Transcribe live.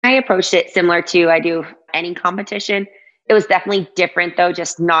approached it similar to I do any competition. It was definitely different though,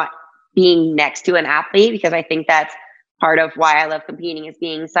 just not being next to an athlete, because I think that's part of why I love competing is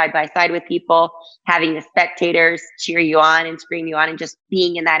being side by side with people, having the spectators cheer you on and scream you on, and just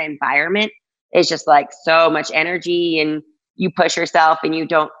being in that environment is just like so much energy, and you push yourself and you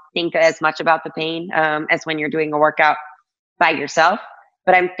don't think as much about the pain as when you're doing a workout by yourself.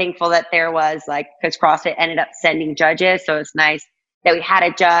 But I'm thankful that there was like, because CrossFit ended up sending judges. So it's nice that we had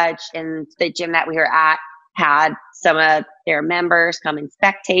a judge, and the gym that we were at had some of their members come and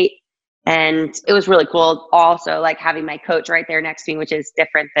spectate. And it was really cool also like having my coach right there next to me, which is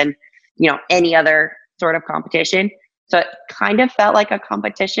different than, any other sort of competition. So it kind of felt like a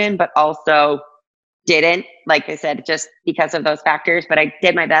competition, but also didn't, like I said, just because of those factors. But I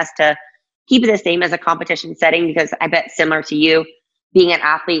did my best to keep it the same as a competition setting, because I bet similar to you, being an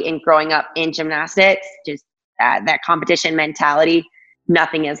athlete and growing up in gymnastics, just that competition mentality,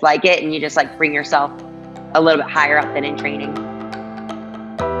 nothing is like it. And you just like bring yourself a little bit higher up than in training.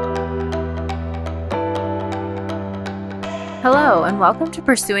 Hello, and welcome to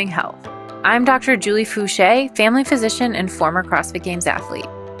Pursuing Health. I'm Dr. Julie Fouché, family physician and former CrossFit Games athlete.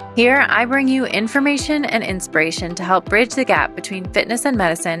 Here, I bring you information and inspiration to help bridge the gap between fitness and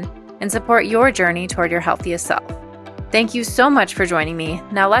medicine and support your journey toward your healthiest self. Thank you so much for joining me.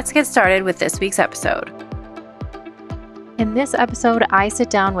 Now let's get started with this week's episode. In this episode, I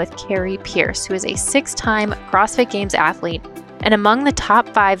sit down with Kari Pearce, who is a 6-time CrossFit Games athlete and among the top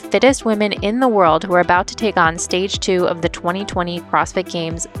 5 fittest women in the world who are about to take on Stage 2 of the 2020 CrossFit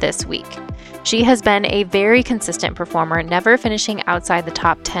Games this week. She has been a very consistent performer, never finishing outside the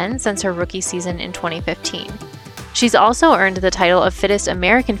top 10 since her rookie season in 2015. She's also earned the title of Fittest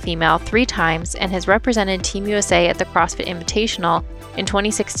American Female 3 times and has represented Team USA at the CrossFit Invitational in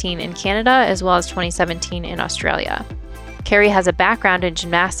 2016 in Canada as well as 2017 in Australia. Kari has a background in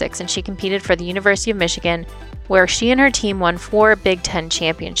gymnastics, and she competed for the University of Michigan, where she and her team won 4 Big Ten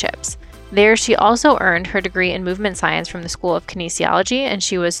championships. There, she also earned her degree in movement science from the School of Kinesiology, and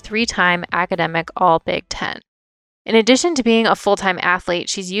she was 3-time academic All-Big Ten. In addition to being a full-time athlete,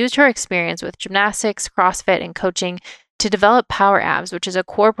 she's used her experience with gymnastics, CrossFit, and coaching to develop Power Abs, which is a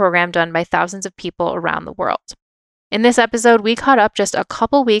core program done by thousands of people around the world. In this episode, we caught up just a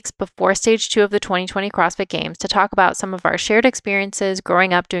couple weeks before Stage 2 of the 2020 CrossFit Games to talk about some of our shared experiences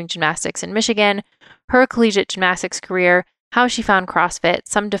growing up doing gymnastics in Michigan, her collegiate gymnastics career, how she found CrossFit,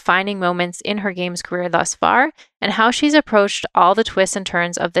 some defining moments in her games career thus far, and how she's approached all the twists and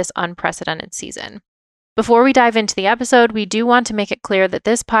turns of this unprecedented season. Before we dive into the episode, we do want to make it clear that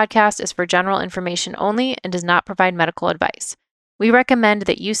this podcast is for general information only and does not provide medical advice. We recommend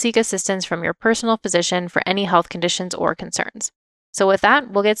that you seek assistance from your personal physician for any health conditions or concerns. So with that,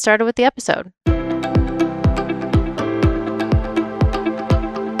 we'll get started with the episode.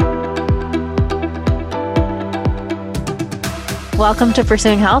 Welcome to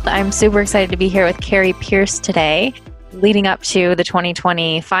Pursuing Health. I'm super excited to be here with Kari Pearce today, leading up to the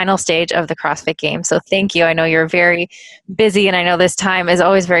 2020 final stage of the CrossFit Games. So thank you. I know you're very busy, and I know this time is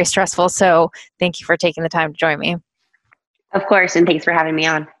always very stressful. So thank you for taking the time to join me. Of course, and thanks for having me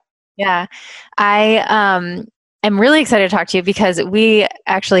on. Yeah, I am really excited to talk to you because we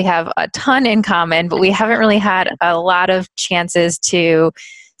actually have a ton in common, but we haven't really had a lot of chances to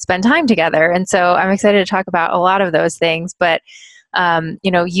spend time together. And so I'm excited to talk about a lot of those things. But,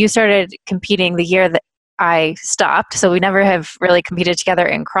 you started competing the year that I stopped. So we never have really competed together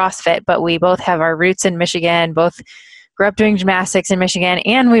in CrossFit, but we both have our roots in Michigan, both grew up doing gymnastics in Michigan,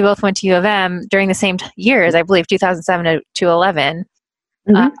 and we both went to U of M during the same years, I believe, 2007 to 11.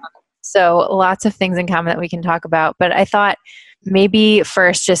 Mm-hmm. So lots of things in common that we can talk about. But I thought maybe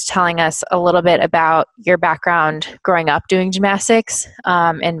first just telling us a little bit about your background growing up doing gymnastics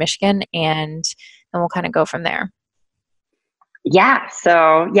in Michigan, and then we'll kind of go from there. Yeah.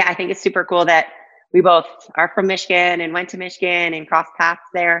 So, I think it's super cool that we both are from Michigan and went to Michigan and crossed paths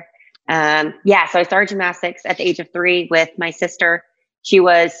there. So I started gymnastics at the age of 3 with my sister. She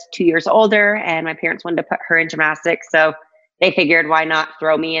was 2 years older, and my parents wanted to put her in gymnastics. So they figured, why not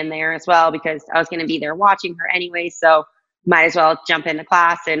throw me in there as well? Because I was going to be there watching her anyway. So might as well jump into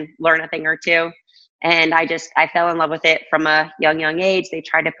class and learn a thing or two. And I fell in love with it from a young age. They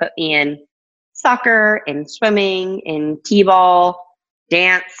tried to put me in soccer, in swimming, in t-ball,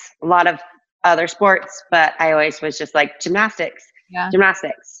 dance, a lot of other sports, but I always was just like gymnastics.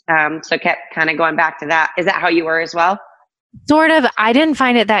 So kept kind of going back to that. Is that how you were as well? Sort of. I didn't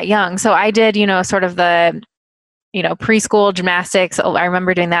find it that young. So I did, sort of the, preschool gymnastics. I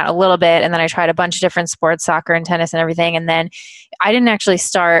remember doing that a little bit. And then I tried a bunch of different sports, soccer and tennis and everything. And then I didn't actually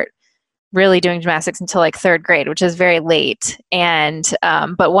start really doing gymnastics until like third grade, which is very late. And,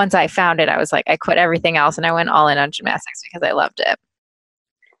 but once I found it, I was like, I quit everything else and I went all in on gymnastics because I loved it.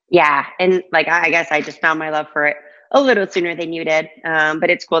 Yeah. And like, I guess I just found my love for it a little sooner than you did. But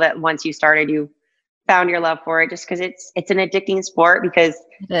it's cool that once you started, you found your love for it, just because it's an addicting sport, because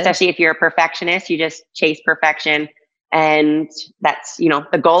especially if you're a perfectionist, you just chase perfection. And that's,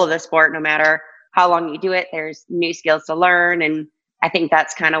 the goal of the sport. No matter how long you do it, there's new skills to learn. And I think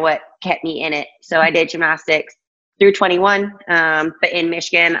that's kind of what kept me in it. So I did gymnastics through 21. But in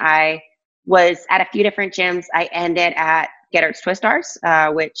Michigan, I was at a few different gyms. I ended at Get Twist Stars,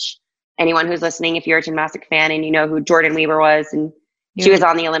 which anyone who's listening, if you're a gymnastic fan and you know who Jordan Weaver was, and she was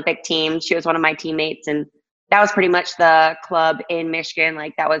on the Olympic team, she was one of my teammates, and that was pretty much the club in Michigan.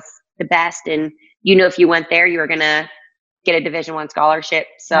 Like, that was the best. And if you went there, you were going to get a Division I scholarship.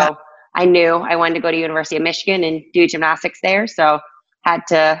 So I knew I wanted to go to University of Michigan and do gymnastics there. So had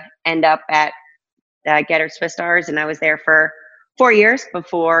to end up at Get Twist Stars, and I was there for 4 years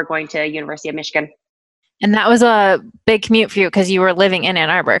before going to University of Michigan. And that was a big commute for you because you were living in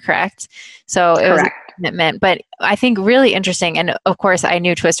Ann Arbor, correct? So it was a commitment, but I think really interesting. And of course, I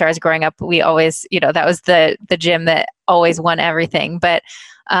knew Twist Stars growing up. We always, that was the gym that always won everything. But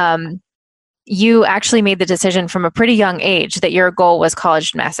you actually made the decision from a pretty young age that your goal was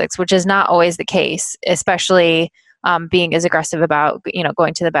college gymnastics, which is not always the case, especially being as aggressive about,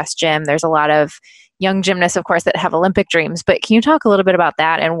 going to the best gym. There's a lot of young gymnasts, of course, that have Olympic dreams. But can you talk a little bit about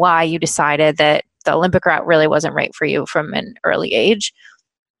that and why you decided that the Olympic route really wasn't right for you from an early age?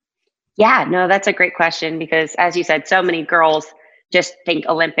 Yeah, no, that's a great question, because as you said, so many girls just think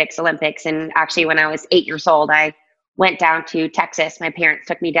Olympics. And actually, when I was 8 years old, I went down to Texas. My parents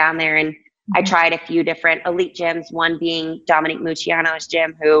took me down there, and I tried a few different elite gyms, one being Dominique Mucciano's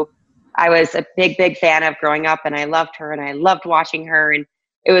gym, who I was a big, big fan of growing up, and I loved her and I loved watching her. And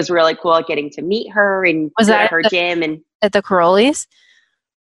it was really cool getting to meet her and go to her gym. And at the Caroli's?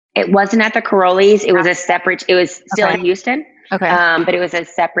 It wasn't at the Caroli's. It was a separate, it was still in Houston. Okay. But it was a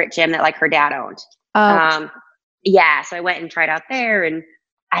separate gym that like her dad owned. Yeah. So I went and tried out there, and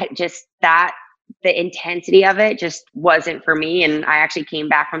I just, the intensity of it just wasn't for me. And I actually came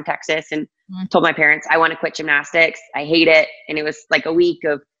back from Texas and told my parents, I want to quit gymnastics. I hate it. And it was like a week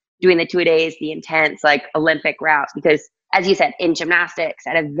of doing the 2 days, the intense like Olympic routes, because as you said, in gymnastics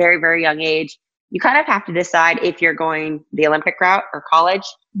at a very, very young age, you kind of have to decide if you're going the Olympic route or college.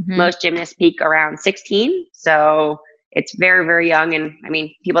 Most gymnasts peak around 16. So it's very, very young. And I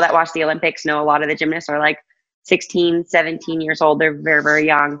mean, people that watch the Olympics know a lot of the gymnasts are like 16, 17 years old. They're very, very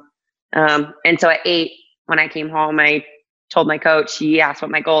young. And so at 8, when I came home, I told my coach, he asked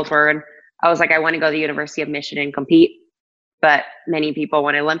what my goals were. And I was like, I want to go to the University of Michigan and compete. But many people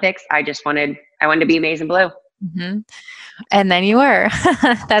want Olympics. I wanted to be Amazing Blue. And then you were.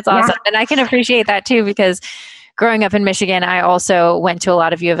 That's awesome. Yeah. And I can appreciate that too, because growing up in Michigan, I also went to a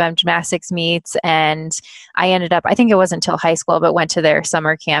lot of U of M gymnastics meets, and I ended up, I think it wasn't until high school, but went to their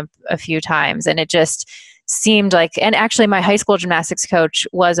summer camp a few times. And it just seemed like, and actually my high school gymnastics coach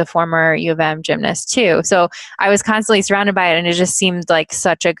was a former U of M gymnast too. So I was constantly surrounded by it, and it just seemed like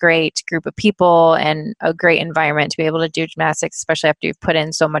such a great group of people and a great environment to be able to do gymnastics, especially after you've put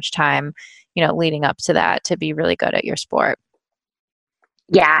in so much time, leading up to that, to be really good at your sport.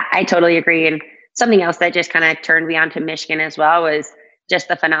 Yeah, I totally agree. And something else that just kind of turned me on to Michigan as well was just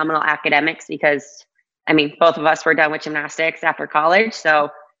the phenomenal academics, because I mean, both of us were done with gymnastics after college. So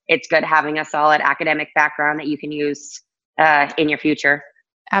it's good having a solid academic background that you can use in your future.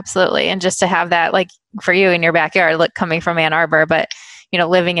 Absolutely. And just to have that, like for you in your backyard, coming from Ann Arbor, but,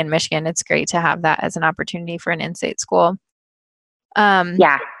 living in Michigan, it's great to have that as an opportunity for an in-state school.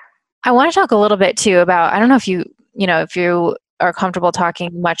 Yeah. I want to talk a little bit too about, I don't know if you are comfortable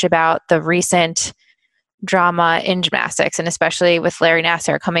talking much about the recent drama in gymnastics, and especially with Larry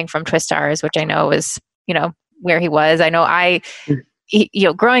Nassar coming from Twist Stars, which I know was, where he was. I know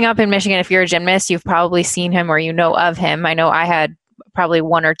growing up in Michigan, if you're a gymnast, you've probably seen him or of him. I know I had probably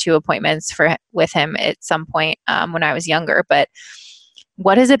 1 or 2 appointments with him at some point when I was younger. But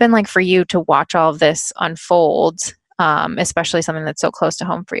what has it been like for you to watch all of this unfold, especially something that's so close to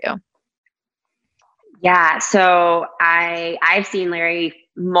home for you? Yeah, so I've seen Larry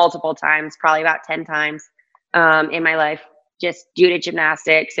multiple times, probably about 10 times in my life, just due to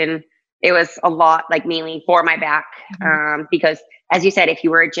gymnastics. And it was a lot, like mainly for my back, because as you said, if you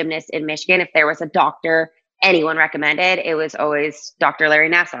were a gymnast in Michigan, if there was a doctor anyone recommended, it was always Dr. Larry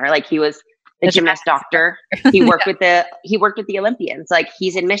Nassar. Like, he was the gymnast doctor. He worked with the Olympians. Like,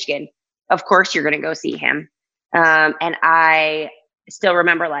 he's in Michigan. Of course you're going to go see him. And I still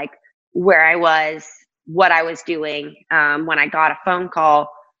remember like where I was, what I was doing when I got a phone call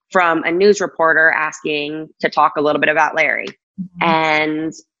from a news reporter asking to talk a little bit about Larry. Mm-hmm.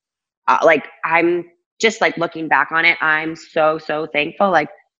 And like, I'm just like looking back on it, I'm so, so thankful. Like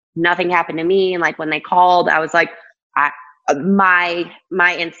nothing happened to me. And like when they called, I was like, my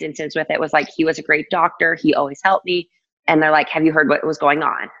instances with it was like, he was a great doctor. He always helped me. And they're like, have you heard what was going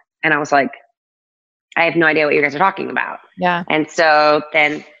on? And I was like, I have no idea what you guys are talking about. Yeah. And so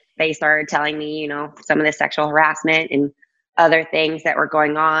then they started telling me, you know, some of the sexual harassment and other things that were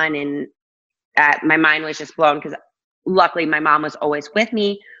going on. And my mind was just blown because luckily my mom was always with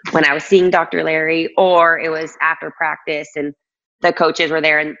me when I was seeing Dr. Larry, or it was after practice and the coaches were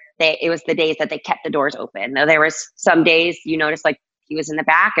there, and it was the days that they kept the doors open. Now, there was some days you noticed like he was in the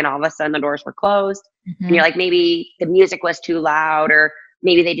back and all of a sudden the doors were closed. Mm-hmm. And you're like, maybe the music was too loud, or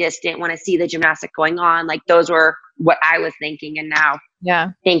maybe they just didn't want to see the gymnastic going on. Like those were what I was thinking. And now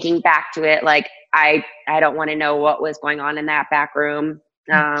thinking back to it, like I don't want to know what was going on in that back room.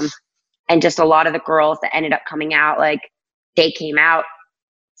 And just a lot of the girls that ended up coming out, like they came out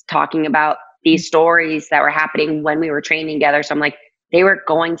talking about these stories that were happening when we were training together. So I'm like, they were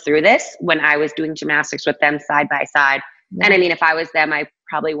going through this when I was doing gymnastics with them side by side. Yeah. And I mean, if I was them, I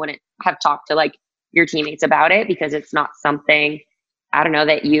probably wouldn't have talked to like your teammates about it, because it's not something, I don't know,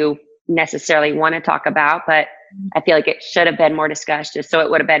 that you necessarily want to talk about, but I feel like it should have been more discussed, just so it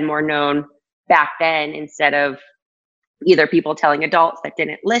would have been more known back then, instead of either people telling adults that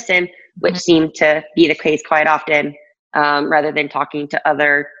didn't listen, which seemed to be the case quite often, rather than talking to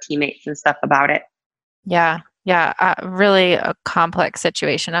other teammates and stuff about it. Yeah. Yeah. Really a complex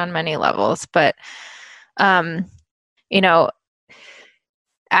situation on many levels, but, you know,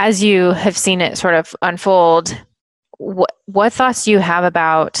 as you have seen it sort of unfold, what thoughts do you have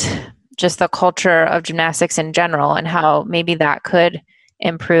about just the culture of gymnastics in general, and how maybe that could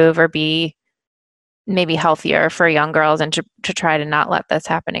improve or be maybe healthier for young girls, and to try to not let this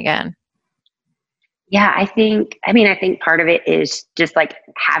happen again? Yeah, I think part of it is just like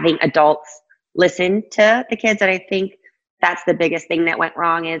having adults listen to the kids. And I think that's the biggest thing that went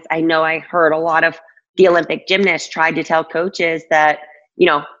wrong. Is I know I heard a lot of the Olympic gymnasts tried to tell coaches that, you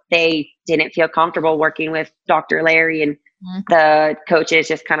know, they didn't feel comfortable working with Dr. Larry, and the coaches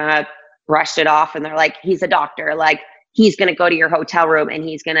just kind of brushed it off. And they're like, he's a doctor, like he's going to go to your hotel room and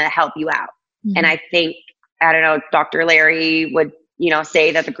he's going to help you out. And I think, I don't know, Dr. Larry would, you know,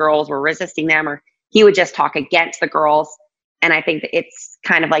 say that the girls were resisting them, or he would just talk against the girls. And I think that it's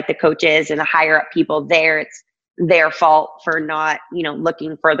kind of like the coaches and the higher up people there, it's their fault for not, you know,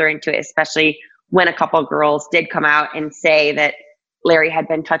 looking further into it, especially when a couple of girls did come out and say that Larry had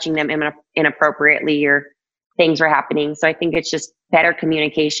been touching them inappropriately, or things were happening. So I think it's just better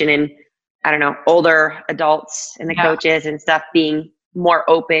communication, and I don't know, older adults and the coaches and stuff being more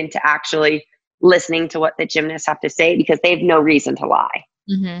open to actually listening to what the gymnasts have to say, because they have no reason to lie.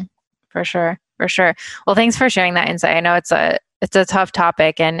 Mm-hmm. For sure. For sure. Well, thanks for sharing that insight. I know it's a tough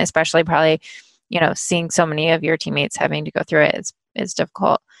topic, and especially probably, you know, seeing so many of your teammates having to go through it is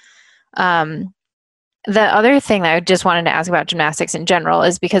difficult. The other thing that I just wanted to ask about gymnastics in general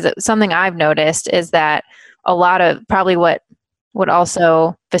is because something I've noticed is that a lot of probably what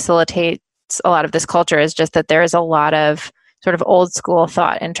also facilitates a lot of this culture is just that there is a lot of sort of old school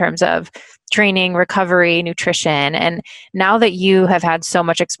thought in terms of training, recovery, nutrition. And now that you have had so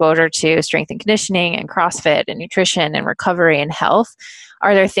much exposure to strength and conditioning and CrossFit and nutrition and recovery and health,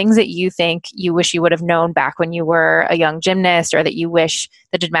 are there things that you think you wish you would have known back when you were a young gymnast, or that you wish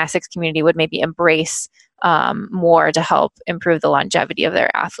the gymnastics community would maybe embrace more to help improve the longevity of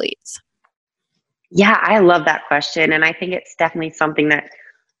their athletes? Yeah, I love that question. And I think it's definitely something that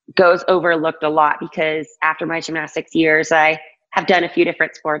goes overlooked a lot, because after my gymnastics years, I have done a few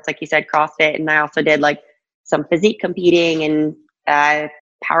different sports, like you said, CrossFit. And I also did like some physique competing and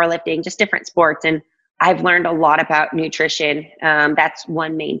powerlifting, just different sports. And I've learned a lot about nutrition. That's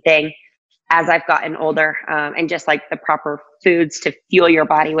one main thing as I've gotten older, and just like the proper foods to fuel your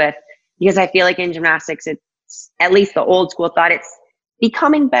body with, because I feel like in gymnastics, it's at least the old school thought, it's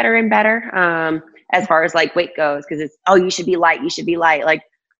becoming better and better as far as like weight goes, because it's, oh, you should be light. Like,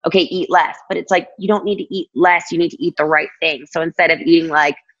 okay, eat less. But it's like, you don't need to eat less. You need to eat the right thing. So instead of eating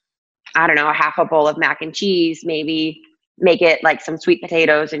like, I don't know, a half a bowl of mac and cheese, maybe make it like some sweet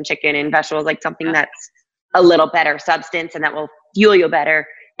potatoes and chicken and vegetables, like something that's a little better substance and that will fuel you better,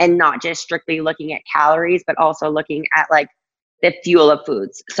 and not just strictly looking at calories, but also looking at like the fuel of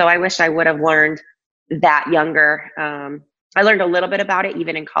foods. So I wish I would have learned that younger. I learned a little bit about it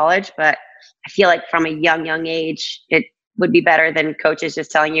even in college, but I feel like from a young age, it would be better than coaches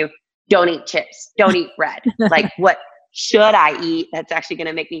just telling you, don't eat chips, don't eat bread. Like, what should I eat that's actually going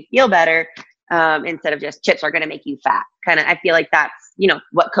to make me feel better? instead of just chips are going to make you fat. Kind of, I feel like that's,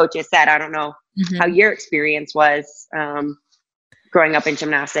 what coaches said. I don't know how your experience was growing up in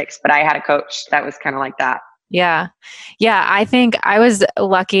gymnastics, but I had a coach that was kind of like that. Yeah. Yeah. I think I was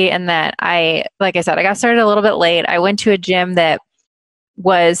lucky in that like I said, I got started a little bit late. I went to a gym that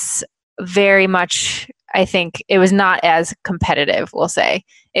was very much, I think it was not as competitive, we'll say.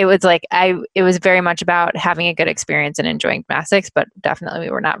 It was it was very much about having a good experience and enjoying gymnastics, but definitely we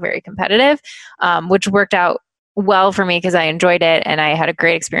were not very competitive, which worked out well for me because I enjoyed it and I had a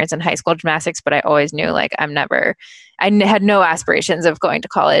great experience in high school gymnastics, but I always knew I had no aspirations of going to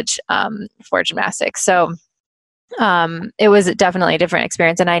college for gymnastics. So it was definitely a different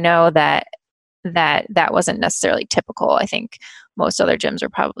experience. And I know that wasn't necessarily typical. I think most other gyms are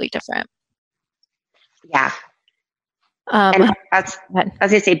probably different. Yeah. And I was going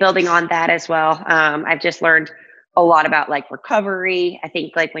to say, building on that as well, I've just learned a lot about recovery. I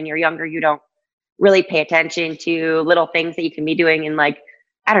think when you're younger, you don't really pay attention to little things that you can be doing. And I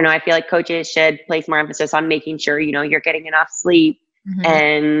don't know, I feel like coaches should place more emphasis on making sure, you're getting enough sleep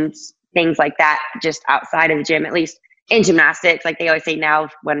and things like that, just outside of the gym, at least in gymnastics. They always say now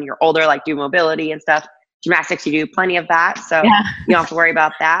when you're older, do mobility and stuff. Gymnastics, you do plenty of that. So you don't have to worry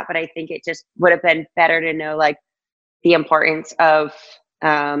about that. But I think it just would have been better to know the importance of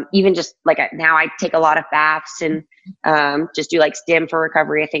even just now I take a lot of baths and just do stim for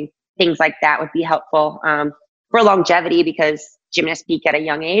recovery. I think things like that would be helpful for longevity because gymnasts peak at a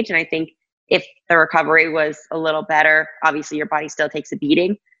young age. And I think if the recovery was a little better, obviously your body still takes a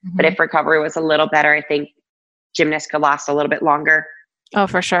beating, but if recovery was a little better, I think gymnasts could last a little bit longer. Oh,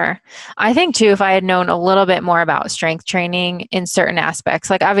 for sure. I think too, if I had known a little bit more about strength training in certain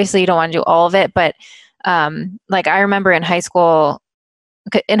aspects, obviously you don't want to do all of it, but I remember in high school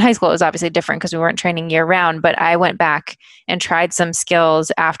it was obviously different because we weren't training year round, but I went back and tried some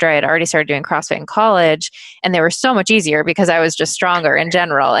skills after I had already started doing CrossFit in college, and they were so much easier because I was just stronger in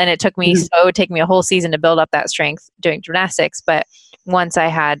general. And it took me, it would take me a whole season to build up that strength doing gymnastics. But once I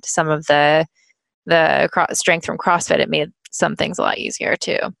had some of the strength from CrossFit, it made some things a lot easier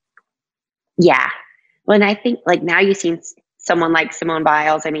too. Yeah. Well, and I think now you've seen someone like Simone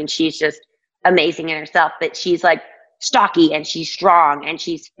Biles. I mean, she's just amazing in herself, but she's stocky and she's strong and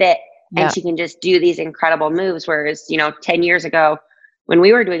she's fit and she can just do these incredible moves. Whereas, 10 years ago when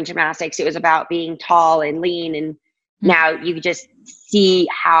we were doing gymnastics, it was about being tall and lean. And now you just see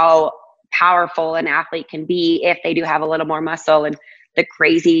how powerful an athlete can be if they do have a little more muscle and the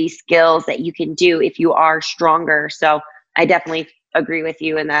crazy skills that you can do if you are stronger. So I definitely agree with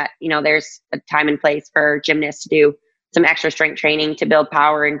you in that, there's a time and place for gymnasts to do some extra strength training to build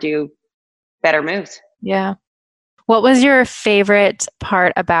power and do better moves. Yeah. What was your favorite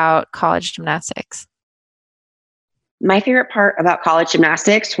part about college gymnastics? My favorite part about college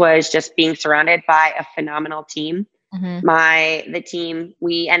gymnastics was just being surrounded by a phenomenal team. The team,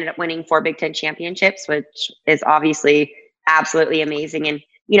 we ended up winning 4 Big Ten championships, which is obviously absolutely amazing. And,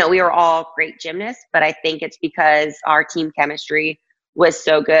 we were all great gymnasts, but I think it's because our team chemistry was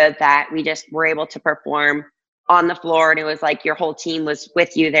so good that we just were able to perform on the floor. And it was your whole team was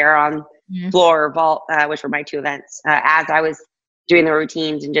with you there on floor or vault, which were my 2 events. As I was doing the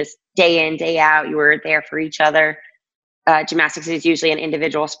routines and just day in, day out, you were there for each other. Gymnastics is usually an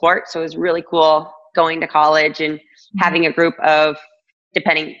individual sport. So it was really cool going to college and having a group of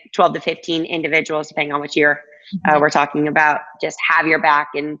 12 to 15 individuals, depending on which year we're talking about, just have your back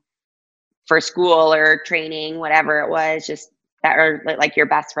and for school or training, whatever it was, just that are your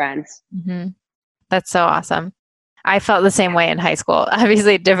best friends. That's so awesome. I felt the same way in high school.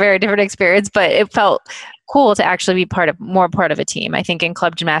 Obviously, a very different experience, but it felt cool to actually be more part of a team. I think in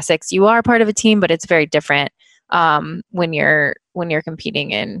club gymnastics, you are part of a team, but it's very different when you're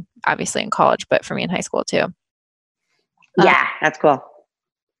competing obviously in college, but for me in high school too. Yeah, that's cool.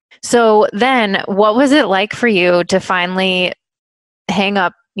 So then what was it like for you to finally hang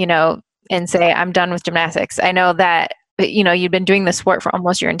up, and say, I'm done with gymnastics? I know that, you've been doing this sport for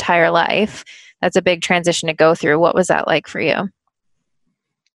almost your entire life. That's a big transition to go through. What was that like for you?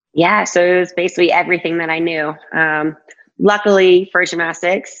 Yeah, so it was basically everything that I knew. Luckily for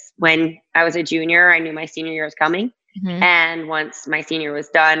gymnastics, when I was a junior, I knew my senior year was coming. And once my senior was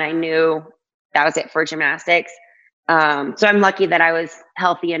done, I knew that was it for gymnastics. So I'm lucky that I was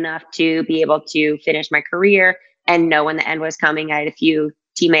healthy enough to be able to finish my career and know when the end was coming. I had a few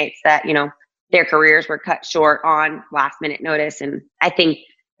teammates that, their careers were cut short on last minute notice. And I think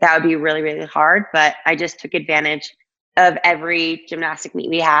that would be really, really hard. But I just took advantage of every gymnastic meet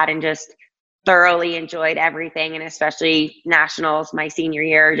we had and just thoroughly enjoyed everything. And especially nationals, my senior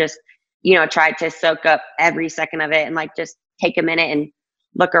year, just, tried to soak up every second of it and just take a minute and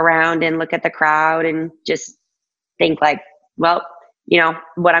look around and look at the crowd and just think like, well,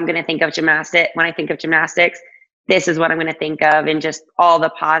 what I'm going to think of when I think of gymnastics, this is what I'm going to think of, and just all the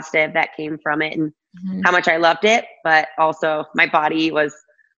positive that came from it and how much I loved it. But also my body was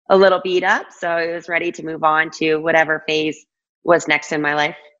a little beat up, so I was ready to move on to whatever phase was next in my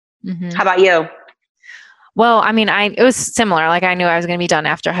life. How about you? Well, I mean, it was similar. Like I knew I was going to be done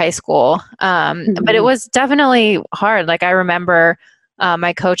after high school. But it was definitely hard. Like I remember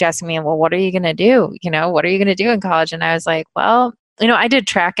my coach asking me, well, what are you going to do? What are you going to do in college? And I was like, well, I did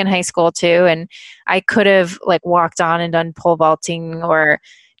track in high school too. And I could have like walked on and done pole vaulting or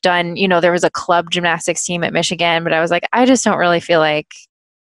done, there was a club gymnastics team at Michigan, but I was like, I just don't really feel like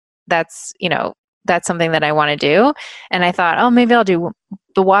that's something that I want to do. And I thought, oh, maybe I'll do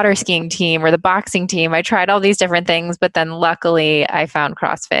the water skiing team or the boxing team. I tried all these different things, but then luckily I found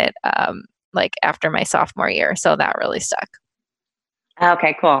CrossFit like after my sophomore year. So that really stuck.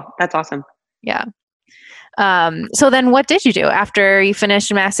 Okay, cool. That's awesome. Yeah. So then what did you do after you finished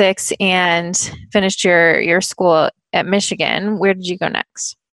gymnastics and finished your school at Michigan? Where did you go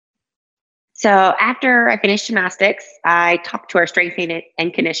next? So after I finished gymnastics, I talked to our strength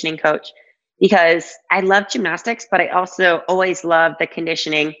and conditioning coach because I love gymnastics, but I also always loved the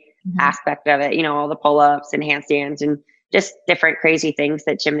conditioning aspect of it, all the pull-ups and handstands and just different crazy things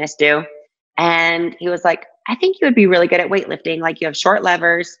that gymnasts do. And he was like, I think you would be really good at weightlifting. Like you have short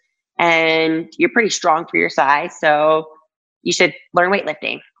levers and you're pretty strong for your size. So you should learn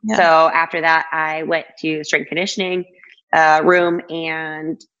weightlifting. Yeah. So after that, I went to the strength conditioning room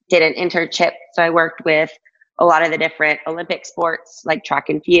and did an internship. So I worked with a lot of the different Olympic sports like track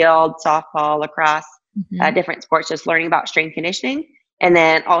and field, softball, lacrosse, different sports, just learning about strength conditioning and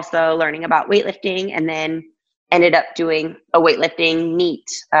then also learning about weightlifting, and then ended up doing a weightlifting meet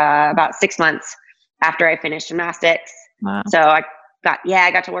about 6 months after I finished gymnastics. Wow. So I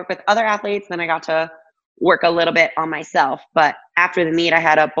got to work with other athletes. Then I got to work a little bit on myself. But after the meet, I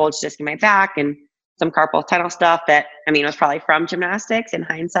had a bulge disc in my back and some carpal tunnel stuff that, was probably from gymnastics in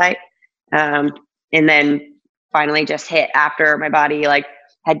hindsight. And then finally just hit after my body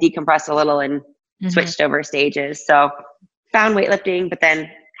had decompressed a little and switched over stages. So found weightlifting, but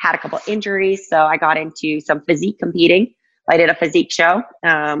then had a couple injuries. So I got into some physique competing. I did a physique show,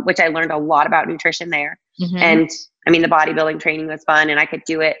 which I learned a lot about nutrition there. And the bodybuilding training was fun and I could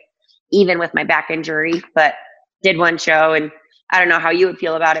do it even with my back injury, but did one show. And I don't know how you would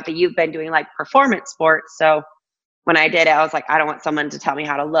feel about it, but you've been doing performance sports. So when I did it, I was like, I don't want someone to tell me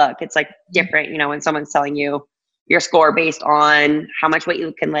how to look. It's different, when someone's telling you your score based on how much weight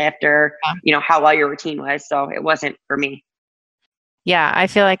you can lift or, how well your routine was. So it wasn't for me. Yeah, I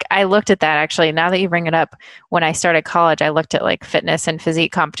feel like I looked at that actually. Now that you bring it up, when I started college, I looked at fitness and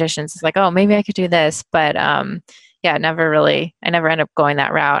physique competitions. It's like, oh, maybe I could do this. But I never ended up going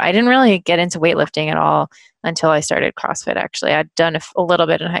that route. I didn't really get into weightlifting at all until I started CrossFit, actually. I'd done a little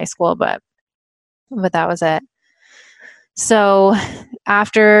bit in high school, but that was it. So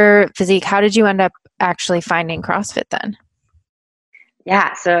after physique, how did you end up actually finding CrossFit then?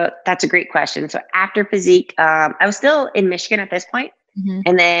 Yeah, so that's a great question. So after physique, I was still in Michigan at this point.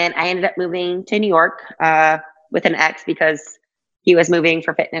 And then I ended up moving to New York with an ex because he was moving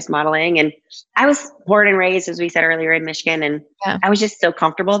for fitness modeling. And I was born and raised, as we said earlier, in Michigan. And I was just so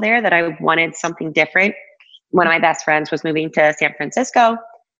comfortable there that I wanted something different. One of my best friends was moving to San Francisco.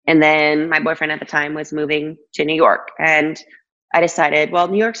 And then my boyfriend at the time was moving to New York. And I decided, well,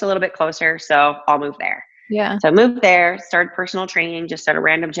 New York's a little bit closer, so I'll move there. Yeah. So I moved there, started personal training, just at a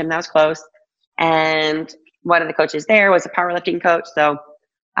random gym that was close. And one of the coaches there was a powerlifting coach. So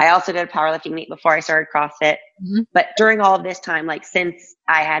I also did a powerlifting meet before I started CrossFit. But during all of this time, since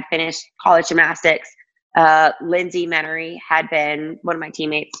I had finished college gymnastics, Lindsay Menery had been one of my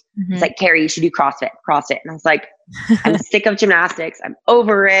teammates. It's like, Carrie, you should do CrossFit. And I was like, I'm sick of gymnastics. I'm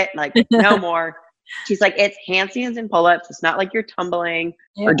over it. No more. She's like, it's handstands and pull-ups. It's not like you're tumbling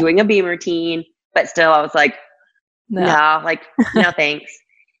or doing a beam routine. But still, I was like, no, no thanks.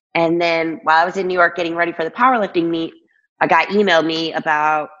 And then while I was in New York getting ready for the powerlifting meet, a guy emailed me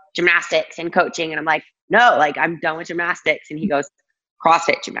about gymnastics and coaching. And I'm like, no, I'm done with gymnastics. And he goes,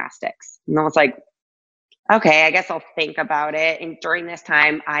 CrossFit gymnastics. And I was like, okay, I guess I'll think about it. And during this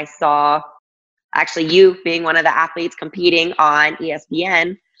time, I saw actually you being one of the athletes competing on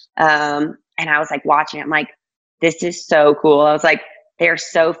ESPN. And I was watching it. I'm like, this is so cool. I was like, they're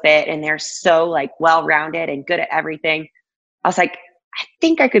so fit and they're so well-rounded and good at everything. I was like, I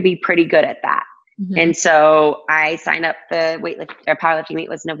think I could be pretty good at that. And so I signed up. The powerlifting meet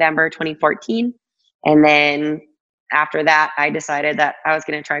was November 2014. And then after that, I decided that I was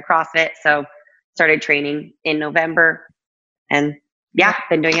going to try CrossFit. So started training in November and yeah,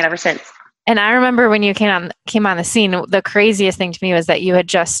 been doing it ever since. And I remember when you came on the scene, the craziest thing to me was that you had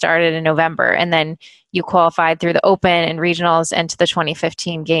just started in November, and then you qualified through the Open and regionals and to the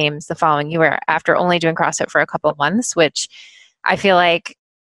 2015 games the following year after only doing CrossFit for a couple of months, which I feel like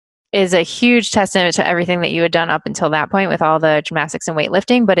is a huge testament to everything that you had done up until that point with all the gymnastics and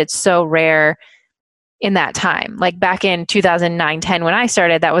weightlifting. But it's so rare in that time. Like back in 2009-10 when I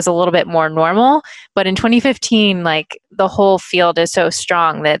started, that was a little bit more normal, but in 2015, like the whole field is so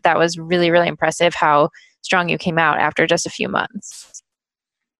strong that was really, really impressive how strong you came out after just a few months.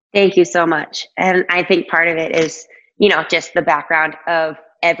 Thank you so much. And I think part of it is, just the background of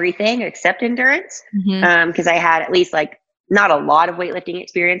everything except endurance. Because I had at least like not a lot of weightlifting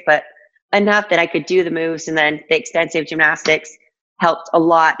experience, but enough that I could do the moves, and then the extensive gymnastics helped a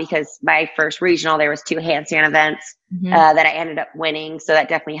lot because my first regional, there was 2 handstand events that I ended up winning. So that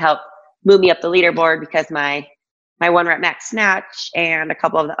definitely helped move me up the leaderboard because my 1 rep max snatch and a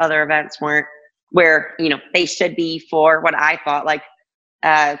couple of the other events weren't where, they should be for what I thought like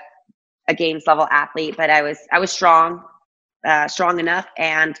a games level athlete. But I was strong enough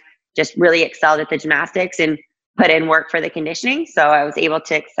and just really excelled at the gymnastics and put in work for the conditioning. So I was able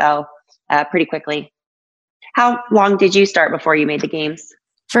to excel pretty quickly. How long did you start before you made the games?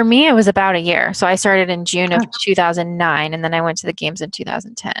 For me, it was about a year. So I started in June of 2009, and then I went to the games in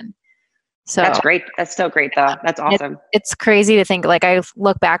 2010. So that's great. That's so great, though. That's awesome. It's crazy to think, like, I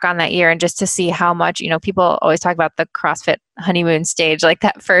look back on that year and just to see how much, people always talk about the CrossFit honeymoon stage, like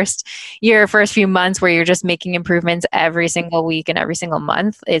that first year, first few months where you're just making improvements every single week and every single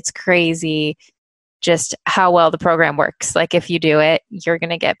month. It's crazy just how well the program works. Like if you do it, you're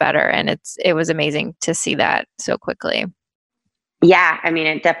going to get better. And it was amazing to see that so quickly. Yeah. I mean,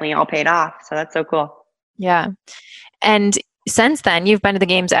 it definitely all paid off. So that's so cool. Yeah. And since then, you've been to the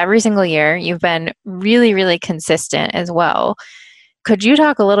games every single year. You've been really, really consistent as well. Could you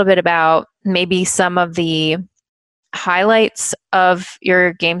talk a little bit about maybe some of the highlights of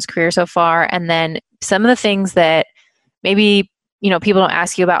your games career so far, and then some of the things that maybe people don't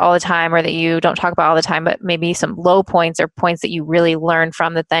ask you about all the time or that you don't talk about all the time, but maybe some low points or points that you really learned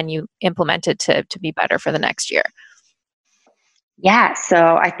from that then you implemented to be better for the next year? Yeah.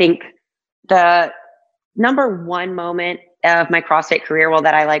 So I think the number one moment of my CrossFit career,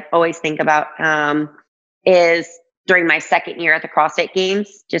 that I always think about is during my second year at the CrossFit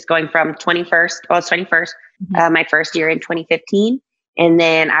Games, just going from 21st, my first year in 2015. And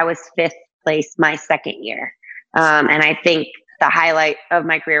then I was 5th place my second year. And I think the highlight of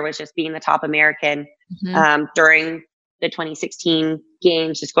my career was just being the top American during the 2016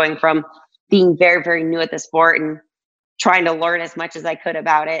 games, just going from being very, very new at the sport and trying to learn as much as I could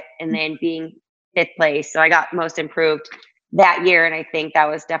about it, and then being 5th place. So I got most improved that year. And I think that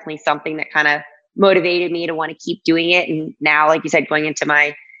was definitely something that kind of motivated me to want to keep doing it. And now, like you said, going into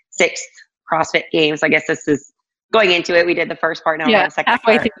my 6th CrossFit Games, I guess this is going into it. We did the first part, now we're on the second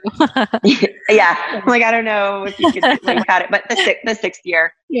halfway part. Yeah. I'm like, I don't know if you could think about it, but the 6th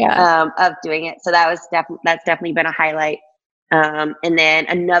year of doing it. So that's definitely been a highlight. And then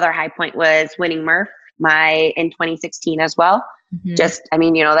another high point was winning Murph in 2016 as well. Just, I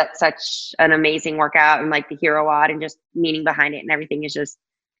mean, that's such an amazing workout, and like the Hero WOD and just meaning behind it and everything is just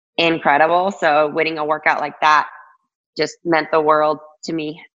incredible. So winning a workout like that just meant the world to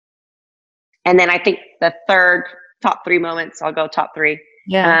me. And then I think the third top 3 moments, I'll go top 3.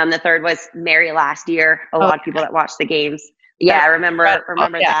 Yeah. The third was Mary last year. A lot of people that watched the games. Yeah. I remember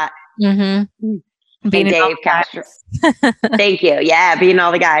that. Mm-hmm. And Dave Castro. Thank you. Yeah. Beating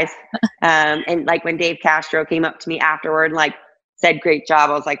all the guys. And like when Dave Castro came up to me afterward, and said, "Great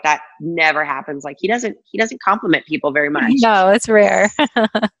job." I was like, that never happens. Like he doesn't compliment people very much. No, it's rare.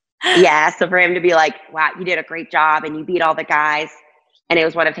 Yeah. So for him to be like, "Wow, you did a great job and you beat all the guys." And it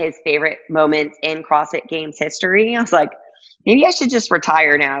was one of his favorite moments in CrossFit Games history. I was like, maybe I should just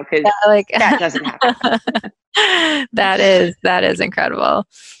retire now, because that doesn't happen. That is incredible.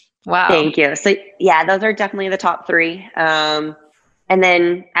 Wow. Thank you. So yeah, those are definitely the top 3. And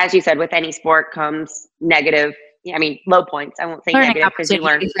then, as you said, with any sport comes negative. Low points. I won't say Learning negative because you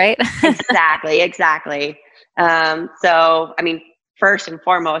learn. Right? Exactly. So, first and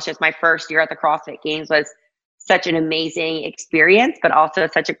foremost, just my first year at the CrossFit Games was such an amazing experience, but also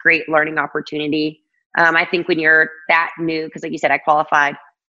such a great learning opportunity. I think when you're that new, because like you said, I qualified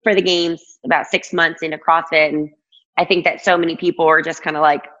for the games about 6 months into CrossFit. And I think that so many people were just kind of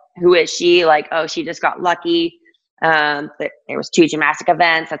like, who is she? Like, oh, she just got lucky. That there was 2 gymnastic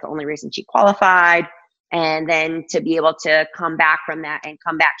events. That's the only reason she qualified. And then to be able to come back from that and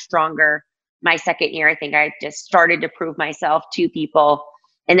come back stronger my second year, I think I just started to prove myself to people.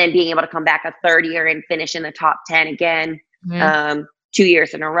 And then being able to come back a third year and finish in the top 10 again, 2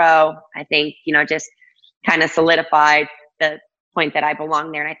 years in a row, I think, just kind of solidified the point that I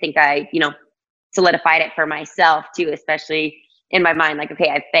belong there. And I think I, solidified it for myself too, especially in my mind, like, okay,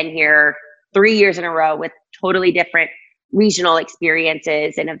 I've been here 3 years in a row with totally different regional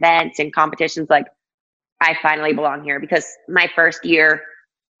experiences and events and competitions. Like, I finally belong here, because my first year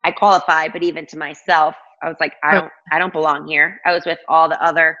I qualified, but even to myself, I was like, I don't belong here. I was with all the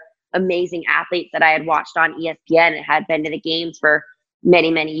other amazing athletes that I had watched on ESPN and had been to the games for many,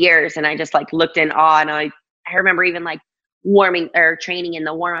 many years. And I just like looked in awe. And I remember even like warming or training in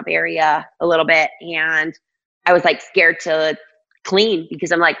the warm up area a little bit. And I was like scared to clean,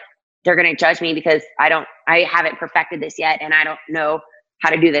 because I'm like, they're going to judge me because I haven't perfected this yet. And I don't know how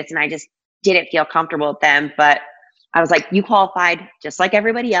to do this. And I just didn't feel comfortable with them. But I was like, you qualified just like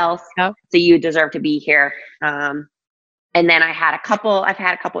everybody else. Yep. So you deserve to be here. And then I've had a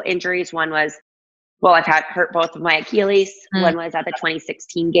couple injuries. One was, I've had hurt both of my Achilles. One was at the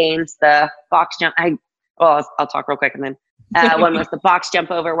 2016 games, the box jump. I'll talk real quick. And then one was the box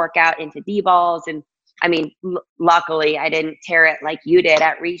jump over workout into D-balls. And I mean, luckily I didn't tear it like you did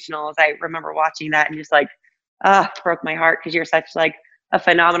at regionals. I remember watching that and just like, broke my heart, because you're such like a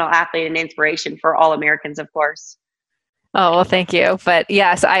phenomenal athlete and inspiration for all Americans, of course. Oh, well, thank you. But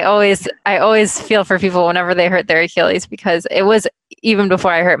yes, I always feel for people whenever they hurt their Achilles, because it was, even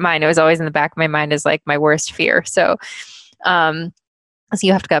before I hurt mine, it was always in the back of my mind as like my worst fear. So, so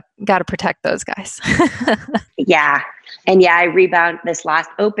you have to got to protect those guys. Yeah. And yeah, I rebound this last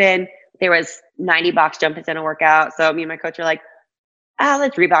open. There was 90 box jumps in a workout. So me and my coach were like,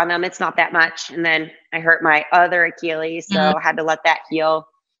 let's rebound them. It's not that much. And then I hurt my other Achilles. So I had to let that heal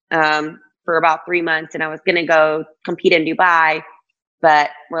for about 3 months. And I was going to go compete in Dubai,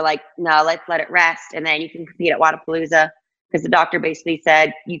 but we're like, no, let's let it rest. And then you can compete at Wodapalooza, because the doctor basically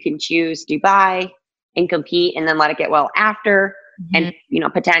said you can choose Dubai and compete and then let it get well after, and,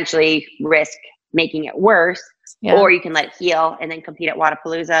 potentially risk making it worse, or you can let it heal and then compete at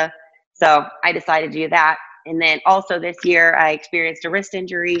Wodapalooza. So I decided to do that. And then also this year I experienced a wrist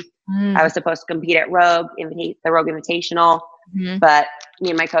injury. I was supposed to compete at the Rogue Invitational, but me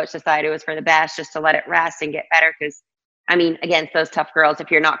and my coach decided it was for the best just to let it rest and get better. Because I mean, against those tough girls,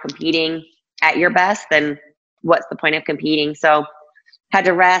 if you're not competing at your best, then what's the point of competing? So had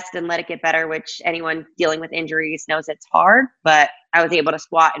to rest and let it get better, which anyone dealing with injuries knows it's hard, but I was able to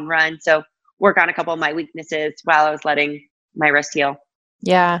squat and run. So work on a couple of my weaknesses while I was letting my wrist heal.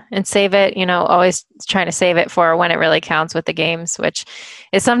 Yeah. And save it, always trying to save it for when it really counts with the games, which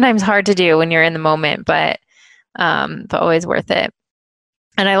is sometimes hard to do when you're in the moment, but always worth it.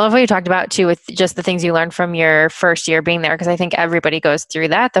 And I love what you talked about too, with just the things you learned from your first year being there. Because I think everybody goes through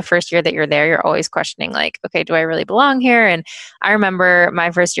that. The first year that you're there, you're always questioning like, okay, do I really belong here? And I remember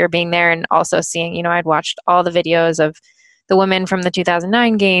my first year being there and also seeing, I'd watched all the videos of the women from the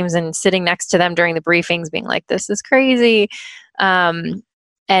 2009 games and sitting next to them during the briefings being like, this is crazy. And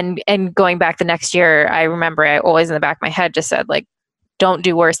going back the next year, I remember I always in the back of my head just said like, don't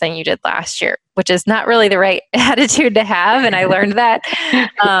do worse than you did last year, which is not really the right attitude to have. And I learned that.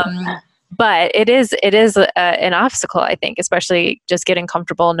 But it is an obstacle, I think, especially just getting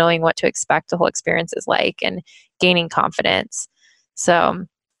comfortable, knowing what to expect the whole experience is like, and gaining confidence. So,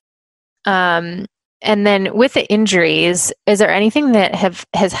 and then with the injuries, is there anything that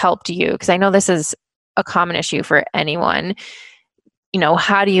has helped you? Because I know this is a common issue for anyone.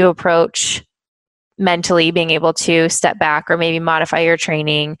 How do you approach mentally being able to step back or maybe modify your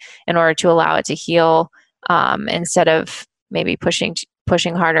training in order to allow it to heal, instead of maybe pushing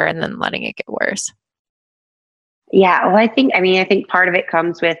harder and then letting it get worse? Yeah. Well, I think part of it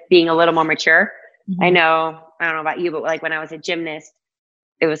comes with being a little more mature. I don't know about you, but like when I was a gymnast,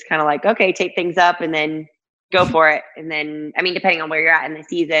 it was kind of like, okay, take things up and then go for it. And then, depending on where you're at in the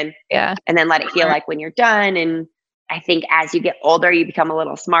season, and then let it heal like when you're done. And I think as you get older, you become a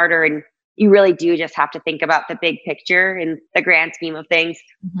little smarter, and you really do just have to think about the big picture and the grand scheme of things.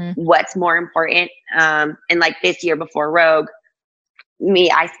 What's more important? And like this year before Rogue,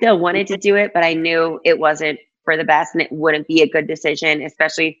 I still wanted to do it, but I knew it wasn't for the best and it wouldn't be a good decision,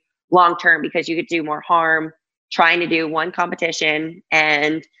 especially long term, because you could do more harm trying to do one competition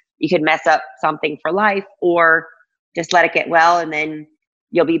and you could mess up something for life, or just let it get well and then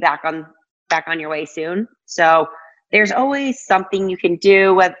you'll be back on your way soon. So there's always something you can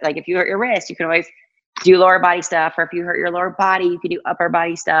do with, like, if you hurt your wrist, you can always do lower body stuff, or if you hurt your lower body, you can do upper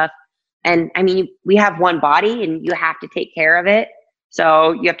body stuff. And we have one body and you have to take care of it.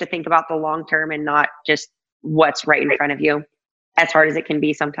 So you have to think about the long term and not just what's right in front of you, as hard as it can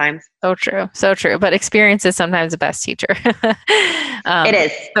be sometimes. So true. So true. But experience is sometimes the best teacher. It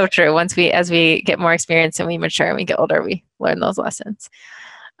is. So true. As we get more experience and we mature and we get older, we learn those lessons.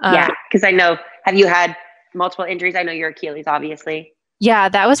 Yeah, because I know, have you had multiple injuries? I know your Achilles, obviously. Yeah,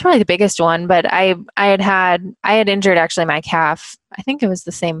 that was probably the biggest one, but I had injured actually my calf. I think it was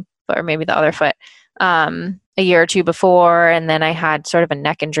the same foot or maybe the other foot, a year or two before. And then I had sort of a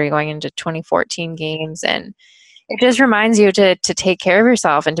neck injury going into 2014 games. And it just reminds you to take care of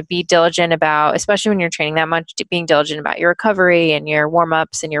yourself and to be diligent about, especially when you're training that much, being diligent about your recovery and your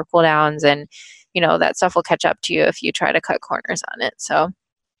warm-ups and your cool downs. And, that stuff will catch up to you if you try to cut corners on it. So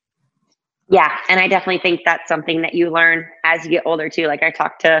yeah. And I definitely think that's something that you learn as you get older too. Like I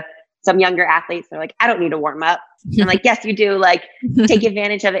talked to some younger athletes, they're like, I don't need to warm up. I'm like, yes, you do. Like take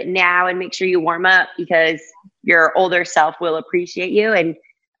advantage of it now and make sure you warm up because your older self will appreciate you and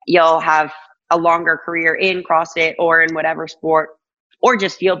you'll have a longer career in CrossFit or in whatever sport, or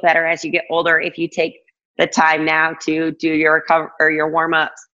just feel better as you get older if you take the time now to do your recovery or your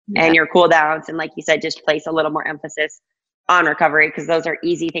warm-ups and your cool downs. And like you said, just place a little more emphasis on recovery because those are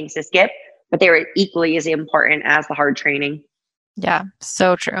easy things to skip, but they were equally as important as the hard training. Yeah,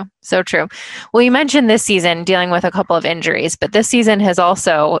 so true. So true. Well, you mentioned this season dealing with a couple of injuries, but this season has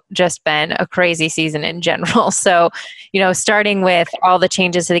also just been a crazy season in general. So, starting with all the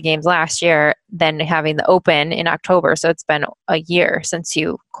changes to the games last year, then having the Open in October. So it's been a year since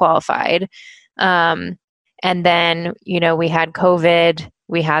you qualified. And then, we had COVID,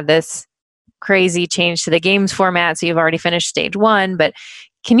 we had this crazy change to the games format. So you've already finished stage 1, but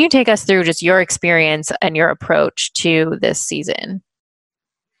can you take us through just your experience and your approach to this season?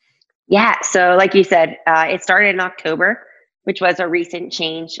 Yeah. So like you said, it started in October, which was a recent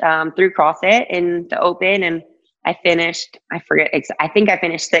change through CrossFit in the Open. And I finished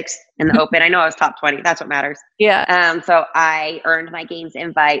 6th in the Open. I know I was top 20. That's what matters. Yeah. So I earned my games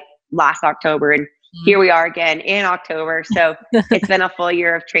invite last October and here we are again in October. So it's been a full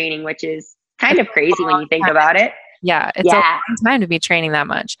year of training, which is kind of crazy when you think about it. Yeah, it's a long time to be training that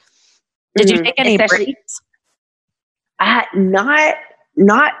much. Did you take any breaks? Not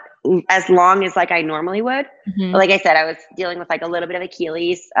as long as like I normally would. Mm-hmm. But like I said, I was dealing with like a little bit of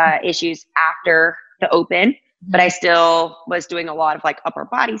Achilles issues after the Open, but I still was doing a lot of like upper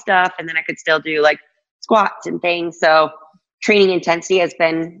body stuff, and then I could still do like squats and things. So training intensity has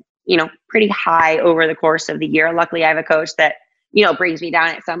been, pretty high over the course of the year. Luckily, I have a coach that, brings me down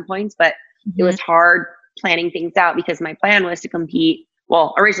at some points, but it was hard planning things out because my plan was to compete,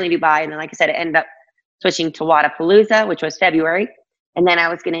 originally Dubai. And then, like I said, it ended up switching to Wodapalooza, which was February. And then I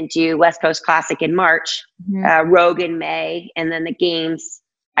was going to do West Coast Classic in March, Rogue in May, and then the games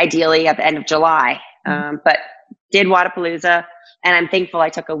ideally at the end of July. But did Wodapalooza. And I'm thankful I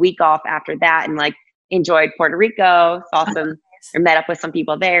took a week off after that and like enjoyed Puerto Rico, met up with some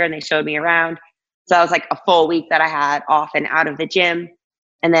people there and they showed me around. So that was like a full week that I had off and out of the gym.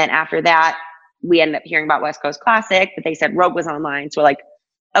 And then after that, we ended up hearing about West Coast Classic, but they said Rogue was online. So we're like,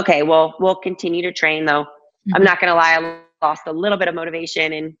 okay, well, we'll continue to train though. I'm not going to lie. I lost a little bit of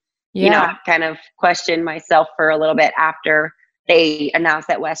motivation and, kind of questioned myself for a little bit after they announced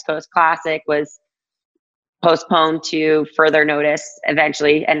that West Coast Classic was postponed to further notice,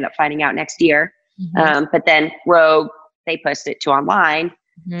 eventually ended up finding out next year. But then Rogue, they pushed it to online.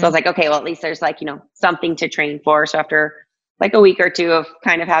 So I was like, okay, well, at least there's like, something to train for. So after like a week or two of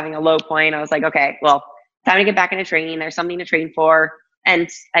kind of having a low point, I was like, okay, well, time to get back into training. There's something to train for. And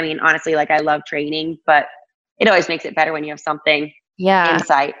I mean, honestly, like I love training, but it always makes it better when you have something in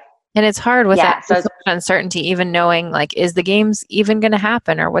sight. And it's hard with that so much uncertainty, even knowing like, is the games even going to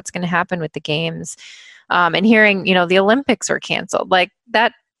happen or what's going to happen with the games? And hearing, the Olympics were canceled, like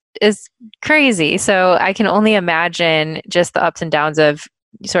that is crazy. So I can only imagine just the ups and downs of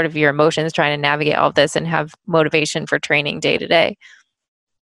sort of your emotions trying to navigate all of this and have motivation for training day to day.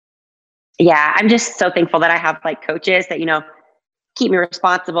 Yeah, I'm just so thankful that I have like coaches that, keep me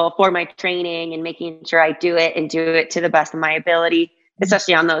responsible for my training and making sure I do it and do it to the best of my ability,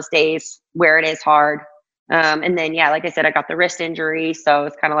 especially on those days where it is hard. And then, like I said, I got the wrist injury. So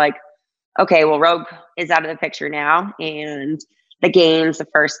it's kind of like, okay, well, Rogue is out of the picture now. And the games, the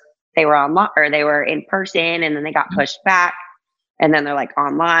first, they were online or they were in person and then they got pushed back and then they're like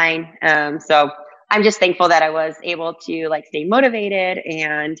online. So I'm just thankful that I was able to like stay motivated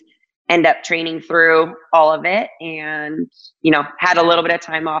and end up training through all of it and, had a little bit of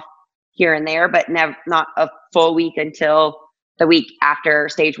time off here and there, but not a full week until the week after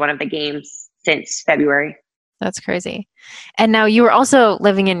stage 1 of the games since February. That's crazy. And now you were also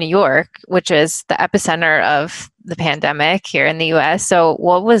living in New York, which is the epicenter of the pandemic here in the US. So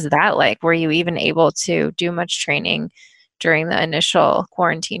what was that like? Were you even able to do much training during the initial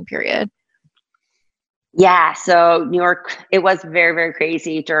quarantine period? Yeah. So New York, it was very, very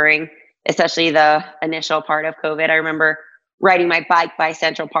crazy during especially the initial part of COVID. I remember riding my bike by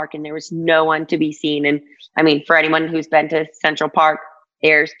Central Park and there was no one to be seen. And I mean, for anyone who's been to Central Park,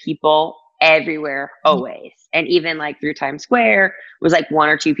 there's people everywhere always. And even like through Times Square, it was like one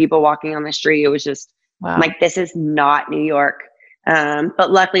or two people walking on the street. It was just Wow. like, this is not New York. But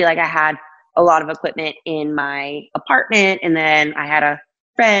luckily, like I had a lot of equipment in my apartment, and then I had a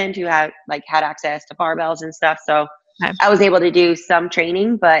friend who had access to barbells and stuff. So Okay. I was able to do some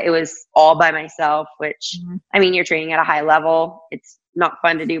training, but it was all by myself, which I mean, you're training at a high level. It's not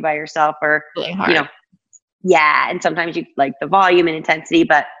fun to do by yourself, or, Really hard. you know, yeah. And sometimes you like the volume and intensity,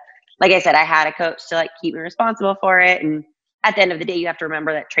 but like I said, I had a coach to like keep me responsible for it. And at the end of the day, you have to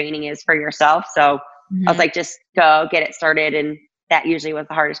remember that training is for yourself. So I was like, just go get it started. And that usually was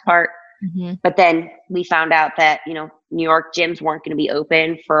the hardest part. But then we found out that, you know, New York gyms weren't going to be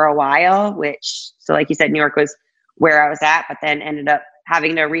open for a while, so like you said, New York was where I was at, but then ended up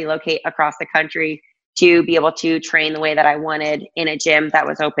having to relocate across the country to be able to train the way that I wanted in a gym that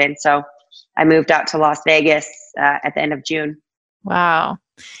was open. So I moved out to Las Vegas at the end of June. Wow.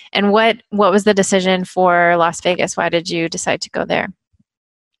 And what was the decision for Las Vegas? Why did you decide to go there?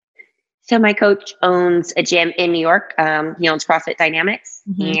 So my coach owns a gym in New York. He owns CrossFit Dynamics,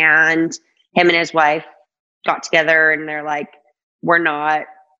 and him and his wife got together and they're like,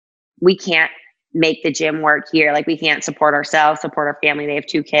 we can't make the gym work here. Like, we can't support ourselves, support our family. They have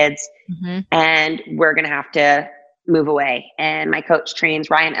 2 kids and we're going to have to move away. And my coach trains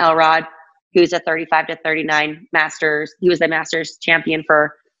Ryan Elrod, who's a 35 to 39 masters. He was the masters champion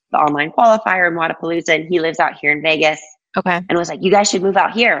for the online qualifier in Wodapalooza. And he lives out here in Vegas. Okay. And was like, you guys should move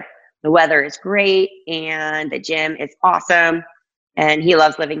out here. The weather is great and the gym is awesome. And he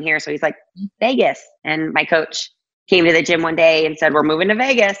loves living here. So he's like, Vegas. And my coach came to the gym one day and said, we're moving to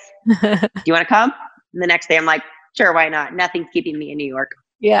Vegas. Do you want to come? And the next day I'm like, sure, why not? Nothing's keeping me in New York.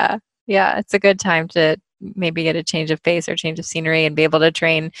 Yeah. Yeah. It's a good time to maybe get a change of pace or change of scenery and be able to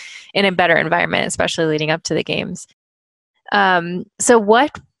train in a better environment, especially leading up to the games. So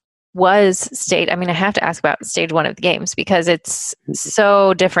what was I have to ask about stage 1 of the games, because it's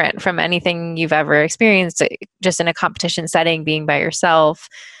so different from anything you've ever experienced, just in a competition setting, being by yourself,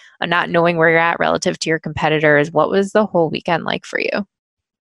 not knowing where you're at relative to your competitors. What was the whole weekend like for you?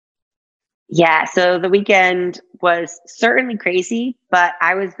 Yeah, so the weekend was certainly crazy, but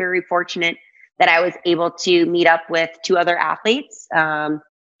I was very fortunate that I was able to meet up with 2 other athletes,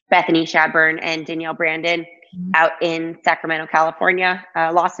 Bethany Shadburn and Danielle Brandon, out in Sacramento, California.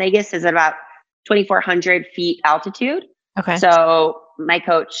 Las Vegas is about 2,400 feet altitude. Okay. So my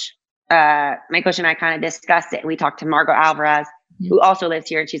coach and I kind of discussed it, and we talked to Margot Alvarez, who also lives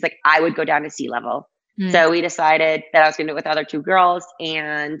here, and she's like, I would go down to sea level. So we decided that I was going to do it with other 2 girls,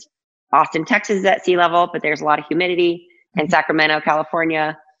 and Austin, Texas is at sea level, but there's a lot of humidity, and Sacramento,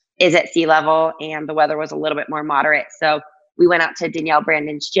 California is at sea level, and the weather was a little bit more moderate. So we went out to Danielle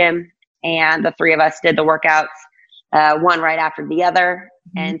Brandon's gym, and the 3 of us did the workouts, one right after the other.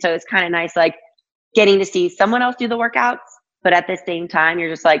 And so it's kind of nice, like getting to see someone else do the workouts, but at the same time,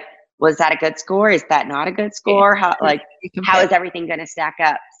 you're just like, was that a good score? Is that not a good score? How is everything going to stack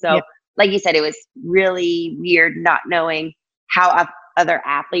up? So like you said, it was really weird not knowing how other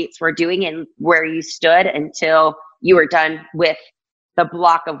athletes were doing and where you stood until you were done with the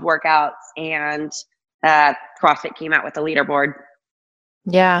block of workouts and CrossFit came out with the leaderboard.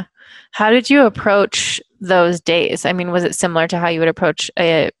 Yeah. How did you approach those days? I mean, was it similar to how you would approach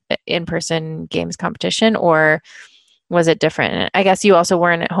a in-person games competition, or was it different? I guess you also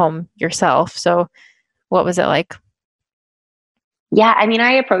weren't at home yourself. So what was it like? Yeah, I mean,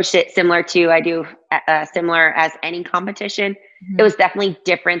 I approached it similar as any competition. It was definitely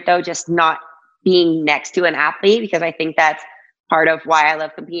different though, just not being next to an athlete, because I think that's part of why I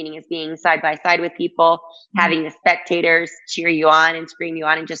love competing, is being side by side with people, having the spectators cheer you on and scream you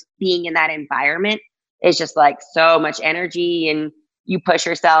on, and just being in that environment is just like so much energy, and you push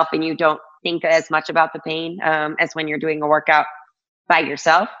yourself and you don't think as much about the pain as when you're doing a workout by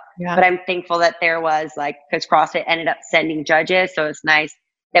yourself. Yeah. But I'm thankful that there was because CrossFit ended up sending judges. So it's nice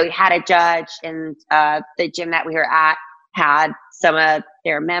that we had a judge, and the gym that we were at had some of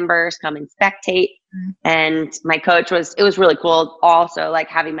their members come and spectate. And my coach it was really cool also, like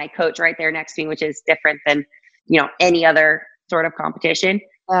having my coach right there next to me, which is different than, any other sort of competition.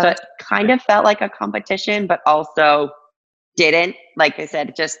 So it kind of felt like a competition, but also didn't, like I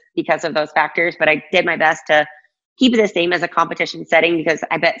said, just because of those factors. But I did my best to keep it the same as a competition setting, because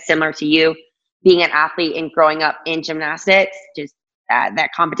I bet similar to you, being an athlete and growing up in gymnastics, just that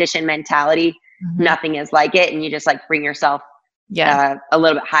competition mentality, nothing is like it. And you just bring yourself a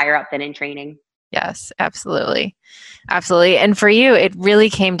little bit higher up than in training. Yes, absolutely. Absolutely. And for you, it really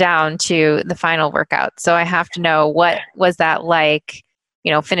came down to the final workout. So I have to know, what was that like,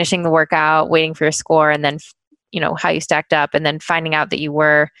 finishing the workout, waiting for your score, and then, how you stacked up, and then finding out that you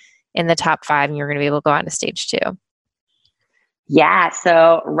were in the top 5 and you were going to be able to go on to stage 2. Yeah.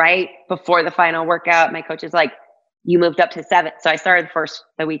 So right before the final workout, my coach is like, you moved up to 7th. So I started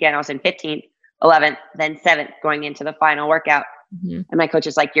the weekend, I was in 15th, 11th, then 7th going into the final workout. Mm-hmm. And my coach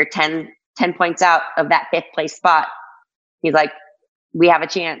is like, you're 10 points out of that 5th place spot. He's like, we have a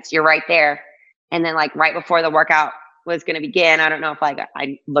chance. You're right there. And then like right before the workout was going to begin, I don't know if like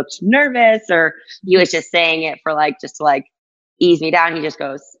I looked nervous or he was just saying it for like, just to like ease me down. He just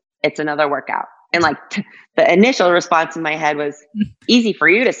goes, it's another workout. And like the initial response in my head was, easy for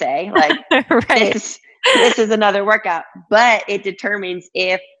you to say, like, right. this is another workout, but it determines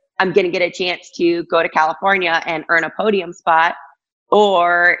if I'm going to get a chance to go to California and earn a podium spot,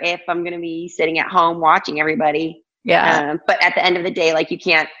 or if I'm going to be sitting at home watching everybody. Yeah. But at the end of the day, like, you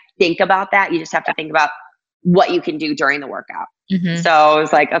can't think about that. You just have to think about what you can do during the workout. Mm-hmm. So I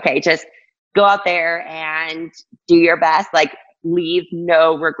was like, okay, just go out there and do your best, like leave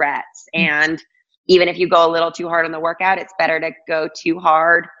no regrets. And even if you go a little too hard on the workout, it's better to go too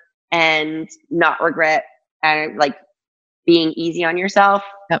hard and not regret and like being easy on yourself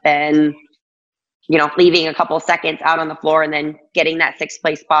than, leaving a couple seconds out on the floor and then getting that 6th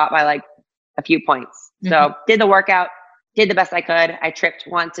place spot by like a few points. So did the workout, did the best I could. I tripped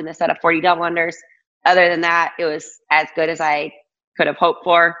once in a set of 40 double unders. Other than that, it was as good as I could have hoped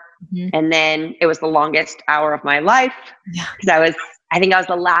for. And then it was the longest hour of my life because I think I was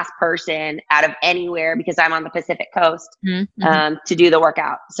the last person out of anywhere, because I'm on the Pacific Coast, to do the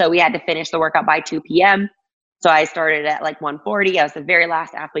workout. So we had to finish the workout by 2 p.m. So I started at like 1:40. I was the very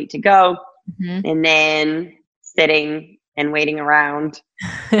last athlete to go. And then sitting and waiting around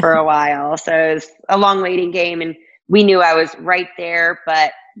for a while. So it was a long waiting game, and we knew I was right there,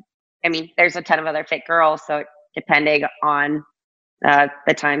 but I mean, there's a ton of other fit girls. So depending on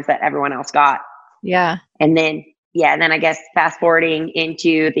the times that everyone else got. Yeah. And then I guess fast forwarding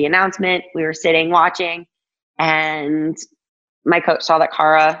into the announcement, we were sitting watching, and my coach saw that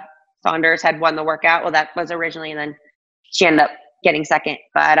Cara Saunders had won the workout. Well, that was originally, and then she ended up getting 2nd,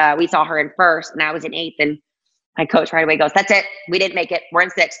 but we saw her in 1st and I was in 8th, and my coach right away goes, that's it. We didn't make it. We're in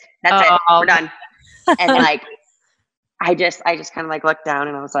 6th. That's it. We're done. And like, I just kind of like looked down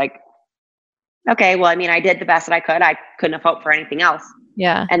and I was like, okay, well, I mean, I did the best that I could. I couldn't have hoped for anything else.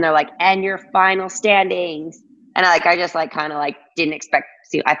 Yeah. And they're like, and your final standings. And I just like kind of like didn't expect to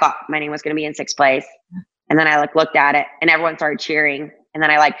see. I thought my name was going to be in 6th place. And then I like looked at it and everyone started cheering. And then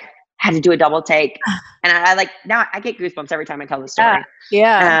I like had to do a double take. And I like, now I get goosebumps every time I tell the story.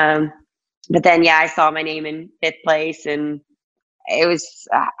 Yeah. But then, I saw my name in 5th place, and it was,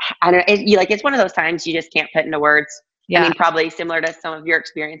 I don't know, it's one of those times you just can't put into words. Yeah. I mean, probably similar to some of your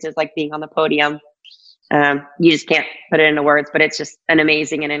experiences, like being on the podium. You just can't put it into words, but it's just an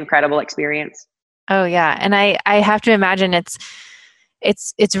amazing and incredible experience. Oh yeah. And I have to imagine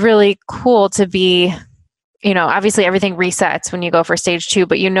it's really cool to be, obviously everything resets when you go for stage 2,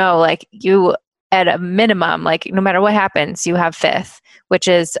 but like you at a minimum, like no matter what happens, you have 5th, which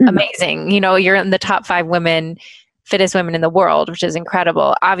is amazing. You're in the top 5 fittest women in the world, which is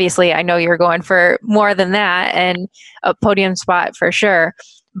incredible. Obviously, I know you're going for more than that and a podium spot for sure,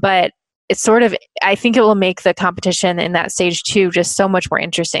 but it's sort of, I think it will make the competition in that stage 2 just so much more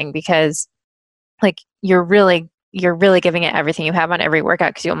interesting, because like you're really giving it everything you have on every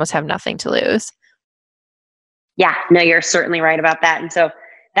workout, because you almost have nothing to lose. Yeah, no, you're certainly right about that. And so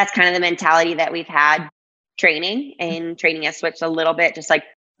that's kind of the mentality that we've had training, and training has switched a little bit, just like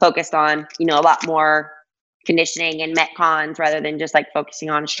focused on, a lot more conditioning and metcons rather than just like focusing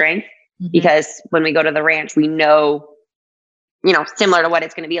on strength. Because when we go to the ranch, we know, similar to what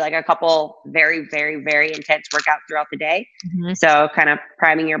it's going to be, like a couple very, very, very intense workouts throughout the day. So kind of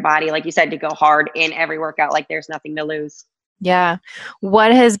priming your body, like you said, to go hard in every workout, like there's nothing to lose. Yeah.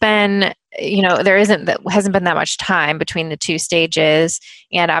 What has been, hasn't been that much time between the 2 stages.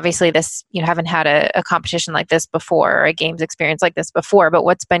 And obviously this, you haven't had a competition like this before, or a games experience like this before, but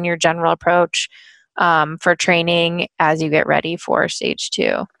what's been your general approach for training as you get ready for stage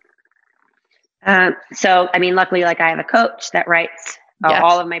 2? So, I mean, luckily, like I have a coach that writes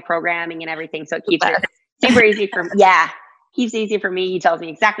all of my programming and everything. So it keeps it super easy for me. Yeah. Keeps it easy for me. He tells me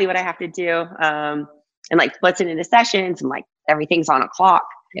exactly what I have to do. And like splits it into sessions, and like everything's on a clock.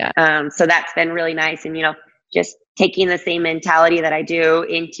 Yeah. So that's been really nice. And, just taking the same mentality that I do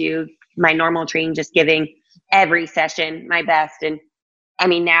into my normal training, just giving every session my best. And I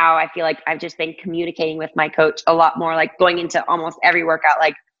mean, now I feel like I've just been communicating with my coach a lot more, like going into almost every workout,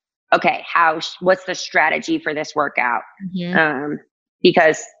 like, okay, what's the strategy for this workout? Mm-hmm.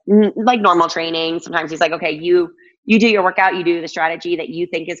 Because like normal training, sometimes he's like, okay, you do your workout, you do the strategy that you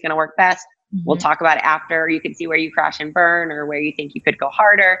think is going to work best. We'll Mm-hmm. talk about it after. You can see where you crash and burn or where you think you could go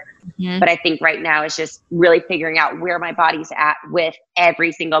harder. Mm-hmm. But I think right now it's just really figuring out where my body's at with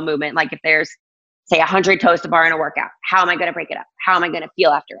every single movement. Like if there's, say, 100 toes to bar in a workout, how am I going to break it up? How am I going to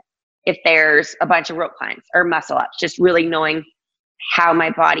feel after it? If there's a bunch of rope climbs or muscle ups, just really knowing how my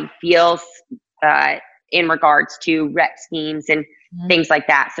body feels uh, in regards to rep schemes and things like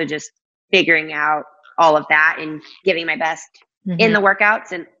that. So just figuring out all of that and giving my best in the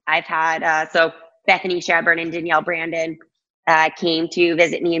workouts. And I've had, so Bethany Shadburn and Danielle Brandon came to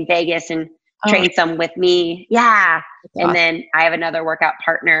visit me in Vegas and trained some with me. Yeah. And then I have another workout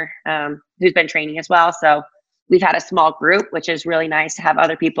partner who's been training as well. So we've had a small group, which is really nice to have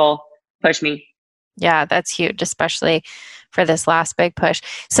other people push me. Yeah, that's huge, especially for this last big push.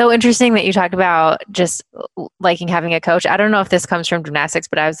 So interesting that you talked about just liking having a coach. I don't know if this comes from gymnastics,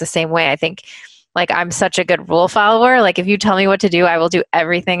 but I was the same way. I think like I'm such a good rule follower. Like if you tell me what to do, I will do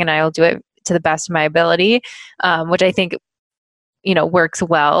everything and I will do it to the best of my ability, which I think, works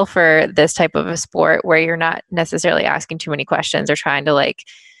well for this type of a sport where you're not necessarily asking too many questions or trying to like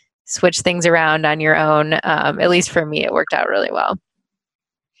switch things around on your own. At least for me, it worked out really well.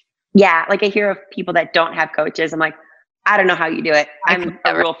 Yeah, like I hear of people that don't have coaches. I'm like, I don't know how you do it. I'm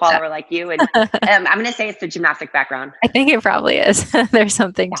a rule follower like you. And I'm going to say it's the gymnastic background. I think it probably is. There's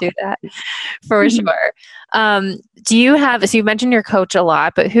something to that for sure. Do you have, so you mentioned your coach a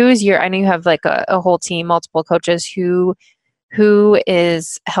lot, but I know you have like a whole team, multiple coaches. Who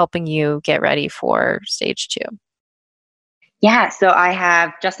is helping you get ready for stage 2? Yeah, so I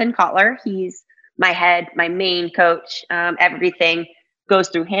have Justin Kotler. He's my main coach. Everything goes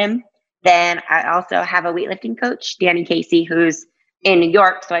through him. Then I also have a weightlifting coach, Danny Casey, who's in New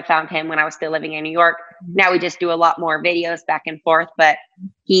York. So I found him when I was still living in New York. Now we just do a lot more videos back and forth, but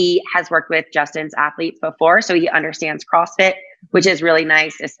he has worked with Justin's athletes before. So he understands CrossFit, which is really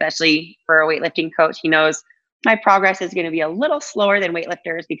nice, especially for a weightlifting coach. He knows my progress is going to be a little slower than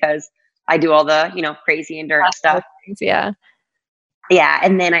weightlifters because I do all the, crazy endurance stuff. Yeah. Yeah.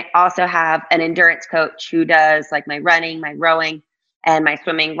 And then I also have an endurance coach who does like my running, my rowing, and my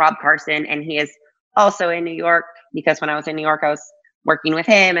swimming, Rob Carson. And he is also in New York because when I was in New York, I was working with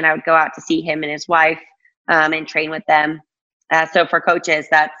him and I would go out to see him and his wife and train with them. So for coaches,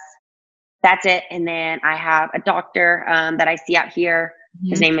 that's it. And then I have a doctor that I see out here.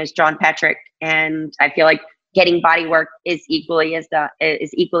 His name is John Petrick. And I feel like getting body work is equally as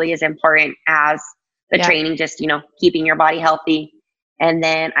important as the training, just, keeping your body healthy. And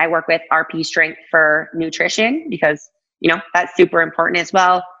then I work with RP Strength for nutrition because, that's super important as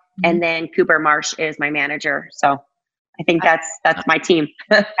well. And then Cooper Marsh is my manager. So I think that's my team.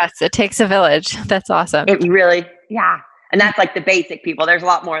 Yes, it takes a village. That's awesome. It really, yeah. And that's like the basic people. There's a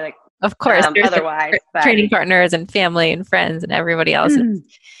lot more like, of course, otherwise, training partners and family and friends and everybody else.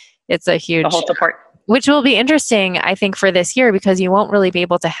 It's a huge, the whole support, which will be interesting, I think, for this year because you won't really be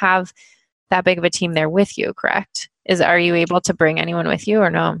able to have that big of a team there with you. Correct? Are you able to bring anyone with you or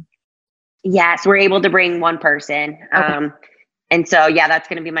no? Yes, we're able to bring one person. Okay. And so, that's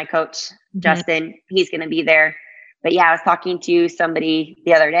going to be my coach, Justin. He's going to be there. But I was talking to somebody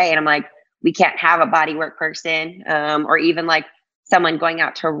the other day and I'm like, we can't have a bodywork person or even like someone going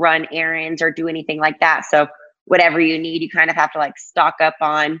out to run errands or do anything like that. So whatever you need, you kind of have to like stock up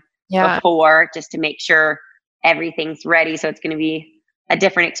on before just to make sure everything's ready. So it's going to be a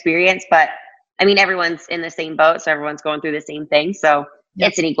different experience. But I mean, everyone's in the same boat. So everyone's going through the same thing. So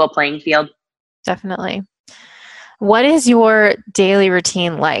it's an equal playing field. Definitely. What is your daily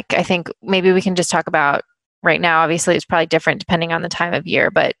routine like? I think maybe we can just talk about right now. Obviously, it's probably different depending on the time of year,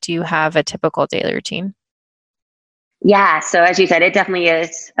 but do you have a typical daily routine? Yeah. So as you said, it definitely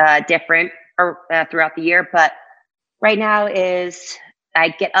is different throughout the year. But right now is I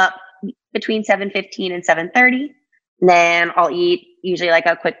get up between 7:15 and 7:30. Then I'll eat usually like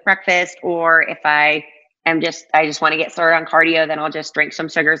a quick breakfast, or if I just want to get started on cardio, then I'll just drink some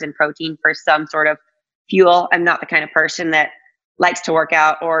sugars and protein for some sort of fuel. I'm not the kind of person that likes to work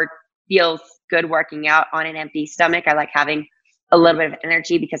out or feels good working out on an empty stomach. I like having a little bit of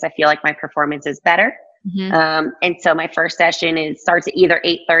energy because I feel like my performance is better. And so my first session starts at either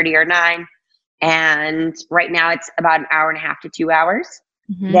 8:30 or 9. And right now it's about an hour and a half to 2 hours.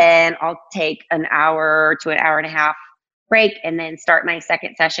 Then I'll take an hour to an hour and a half break and then start my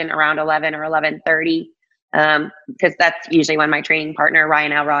second session around 11 or 11:30. Because that's usually when my training partner,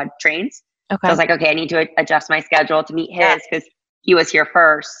 Ryan Elrod, trains. Okay. So I was like, okay, I need to adjust my schedule to meet his because he was here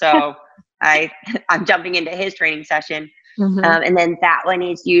first. So I'm jumping into his training session. And then that one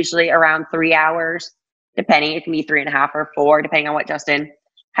is usually around 3 hours, depending. It can be 3.5 or 4, depending on what Justin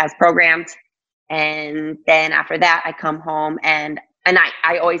has programmed. And then after that, I come home and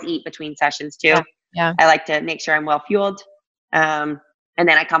I always eat between sessions too. Yeah. I like to make sure I'm well fueled. And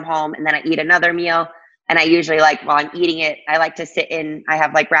then I come home and then I eat another meal. And I usually like while I'm eating it, I like to sit in, I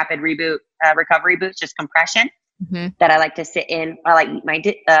have like rapid reboot, recovery boots, just compression that I like to sit in while I eat my,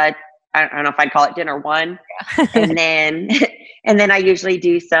 I don't know if I'd call it dinner one. And then, and then I usually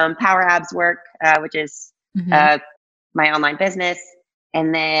do some power abs work, which is my online business.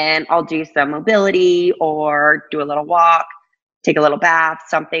 And then I'll do some mobility or do a little walk, take a little bath,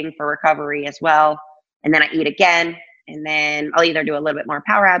 something for recovery as well. And then I eat again. And then I'll either do a little bit more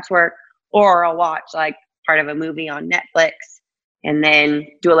power abs work or I'll watch like part of a movie on Netflix and then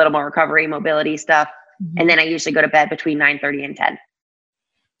do a little more recovery, mobility stuff. And then I usually go to bed between 9:30 and 10.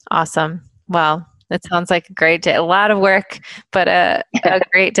 Awesome. Well, it sounds like a great day. A lot of work, but a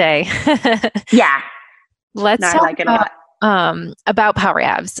great day. Yeah. Let's talk about power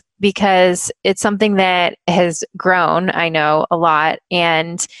abs, because it's something that has grown, I know, a lot.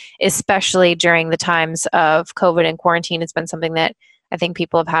 And especially during the times of COVID and quarantine, it's been something that I think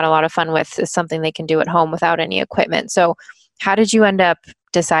people have had a lot of fun with. Is something they can do at home without any equipment. So how did you end up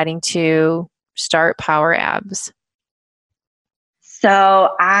deciding to start power abs? So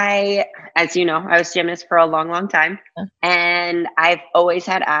as you know, I was gymnast for a long, long time, and I've always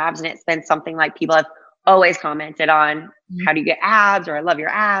had abs, and it's been something like people have always commented on, how do you get abs? Or I love your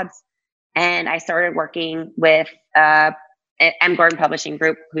abs. And I started working with M. Gordon Publishing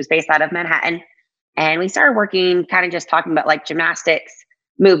Group, who's based out of Manhattan. And we started working, kind of just talking about like gymnastics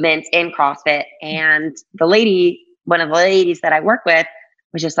movements in CrossFit. And one of the ladies that I work with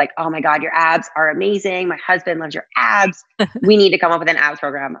was just like, oh my God, your abs are amazing. My husband loves your abs. We need to come up with an abs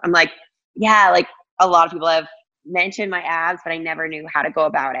program. I'm like, yeah, like a lot of people have mentioned my abs, but I never knew how to go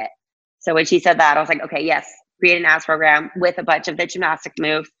about it. So when she said that, I was like, okay, yes, create an abs program with a bunch of the gymnastic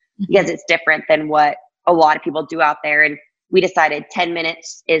moves because it's different than what a lot of people do out there. And we decided 10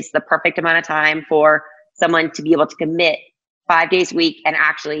 minutes is the perfect amount of time for someone to be able to commit 5 days a week and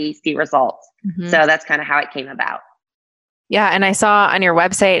actually see results. So that's kind of how it came about. Yeah. And I saw on your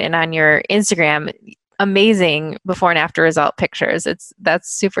website and on your Instagram, amazing before and after result pictures. That's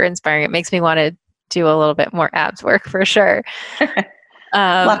super inspiring. It makes me want to do a little bit more abs work for sure.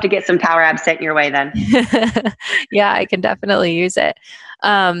 We'll have to get some power abs sent your way then. Yeah, I can definitely use it.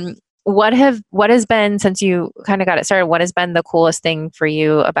 What has been, since you kind of got it started, what has been the coolest thing for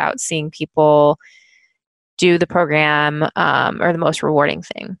you about seeing people do the program, or the most rewarding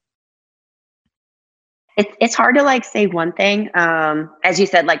thing? It's hard to like say one thing. As you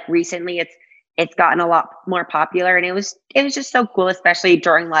said, like recently it's gotten a lot more popular, and it was just so cool, especially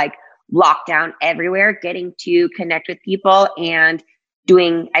during like lockdown everywhere, getting to connect with people and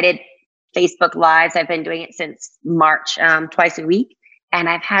I did Facebook Lives. I've been doing it since March, twice a week. And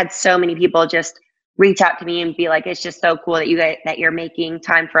I've had so many people just reach out to me and be like, it's just so cool that you're making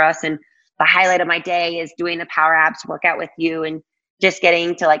time for us. And the highlight of my day is doing the power abs workout with you and just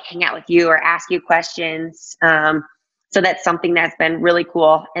getting to like hang out with you or ask you questions. So that's something that's been really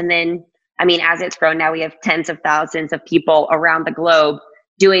cool. And then, I mean, as it's grown now, we have tens of thousands of people around the globe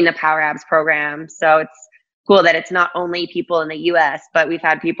doing the power abs program. So it's cool that it's not only people in the US, but we've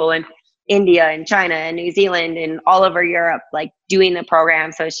had people in India and China and New Zealand and all over Europe, like doing the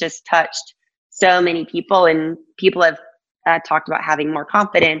program. So it's just touched so many people, and people have talked about having more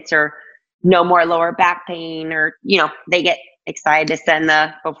confidence or no more lower back pain, or, they get excited to send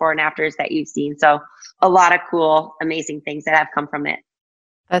the before and afters that you've seen. So a lot of cool, amazing things that have come from it.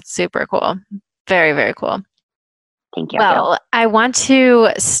 That's super cool. Very, very cool. Thank you. Well, I want to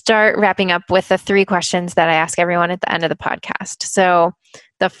start wrapping up with the 3 questions that I ask everyone at the end of the podcast. So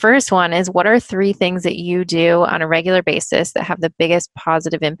the first one is, what are 3 things that you do on a regular basis that have the biggest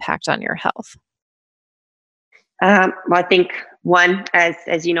positive impact on your health? Well, I think one,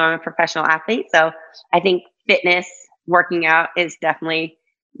 as you know, I'm a professional athlete. So I think fitness, working out is definitely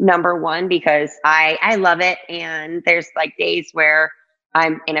number one because I love it. And there's like days where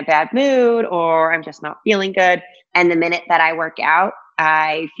I'm in a bad mood or I'm just not feeling good. And the minute that I work out,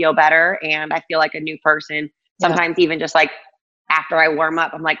 I feel better and I feel like a new person. Sometimes even just like after I warm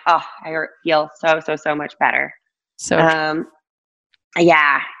up, I'm like, oh, I feel so much better.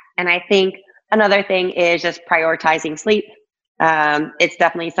 Yeah. And I think another thing is just prioritizing sleep. It's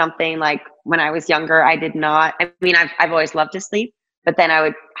definitely something like when I was younger, I did not, I mean, I've always loved to sleep, but then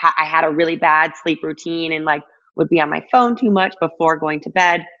I had a really bad sleep routine and like would be on my phone too much before going to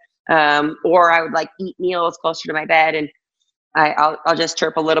bed. Or I would like eat meals closer to my bed. And I'll just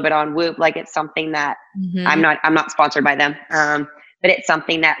chirp a little bit on Whoop. Like it's something that Mm-hmm. I'm not sponsored by them. But it's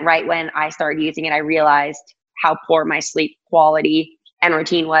something that right when I started using it, I realized how poor my sleep quality and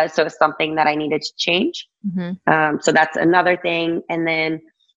routine was. So it's something that I needed to change. Mm-hmm. So that's another thing. And then,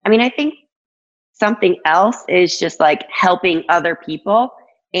 I mean, I think something else is just like helping other people.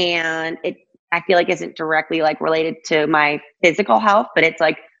 And it, I feel like isn't directly like related to my physical health, but it's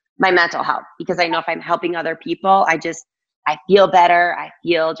like my mental health, because I know if I'm helping other people, I feel better. I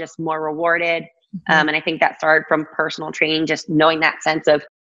feel just more rewarded. Mm-hmm. And I think that started from personal training, just knowing that sense of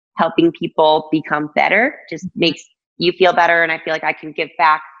helping people become better just makes you feel better. And I feel like I can give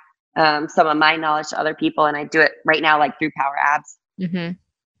back some of my knowledge to other people. And I do it right now, like through Power Abs. Mm-hmm.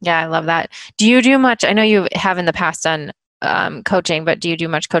 Yeah, I love that. Do you do much? I know you have in the past done coaching, but do you do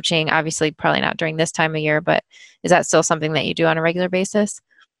much coaching? Obviously, probably not during this time of year, but is that still something that you do on a regular basis?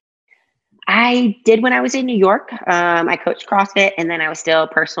 I did when I was in New York. I coached CrossFit, and then I was still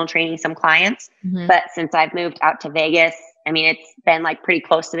personal training some clients. Mm-hmm. But since I've moved out to Vegas, I mean, it's been like pretty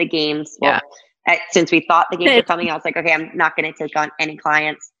close to the games. Well, since we thought the games were coming, I was like, okay, I'm not going to take on any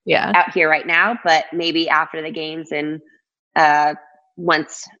clients out here right now, but maybe after the games and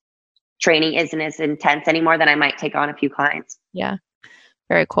once training isn't as intense anymore, then I might take on a few clients. Yeah.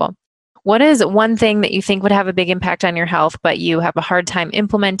 Very cool. What is one thing that you think would have a big impact on your health, but you have a hard time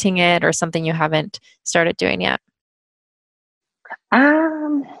implementing it, or something you haven't started doing yet?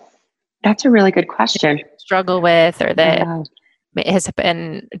 That's a really good question. Struggle with, or that has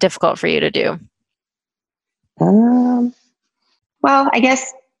been difficult for you to do? Well, I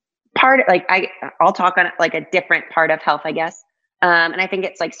guess I'll talk on like a different part of health, I guess. And I think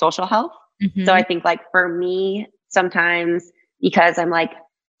it's like social health. Mm-hmm. So I think like for me, sometimes because I'm like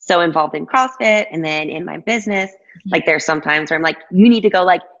so involved in CrossFit and then in my business, like there's sometimes where I'm like, you need to go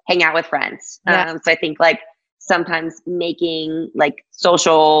like hang out with friends. So I think like sometimes making like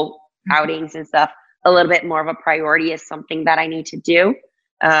social outings and stuff a little bit more of a priority is something that I need to do.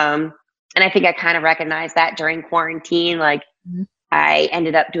 And I think I kind of recognized that during quarantine, like I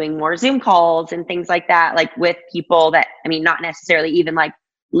ended up doing more Zoom calls and things like that, like with people that, I mean, not necessarily even like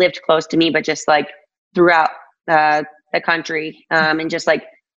lived close to me, but just like throughout the country, and just like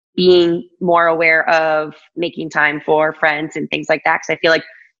being more aware of making time for friends and things like that. Cause I feel like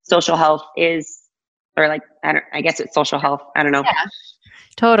social health is, or like, I guess it's social health. I don't know. Yeah,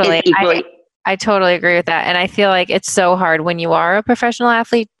 totally. Equally, I totally agree with that. And I feel like it's so hard when you are a professional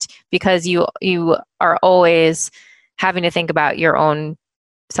athlete, because you are always having to think about your own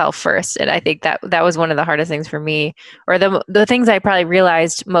self first. And I think that was one of the hardest things for me, or the things I probably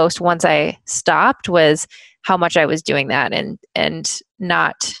realized most once I stopped, was how much I was doing that and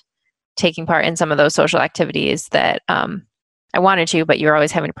not taking part in some of those social activities that I wanted to, but you're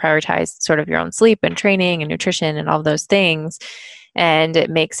always having to prioritize sort of your own sleep and training and nutrition and all those things. And it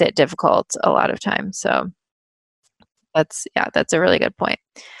makes it difficult a lot of times. So that's a really good point.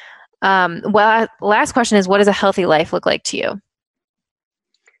 Well, last question is, what does a healthy life look like to you?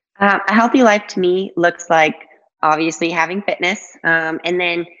 A healthy life to me looks like obviously having fitness, and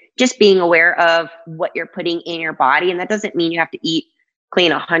then just being aware of what you're putting in your body. And that doesn't mean you have to eat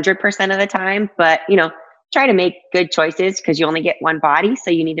clean 100% of the time, but try to make good choices, because you only get one body.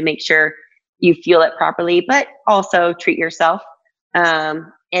 So you need to make sure you fuel it properly, but also treat yourself. And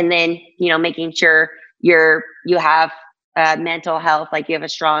then, making sure you have mental health, like you have a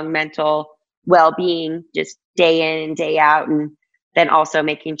strong mental well-being, just day in and day out. And then also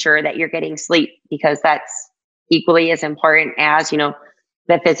making sure that you're getting sleep, because that's equally as important as,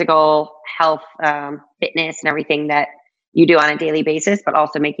 the physical health, fitness and everything that you do on a daily basis, but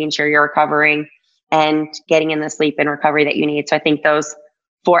also making sure you're recovering and getting in the sleep and recovery that you need. So I think those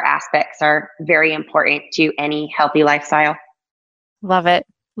 4 aspects are very important to any healthy lifestyle. Love it.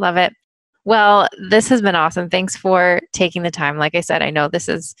 Love it. Well, this has been awesome. Thanks for taking the time. Like I said, I know this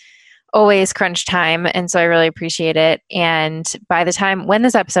is always crunch time, and so I really appreciate it. And by the time when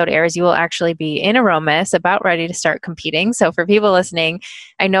this episode airs, you will actually be in Aromas, about ready to start competing. So for people listening,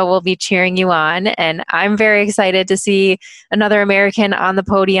 I know we'll be cheering you on, and I'm very excited to see another American on the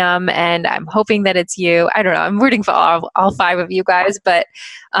podium, and I'm hoping that it's you. I don't know. I'm rooting for all 5 of you guys, but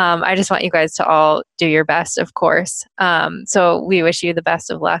I just want you guys to all do your best, of course. So we wish you the best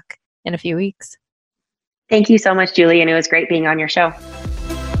of luck in a few weeks. Thank you so much, Julie, and it was great being on your show.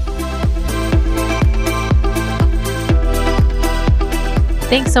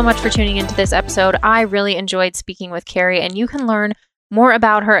 Thanks so much for tuning into this episode. I really enjoyed speaking with Carrie, and you can learn more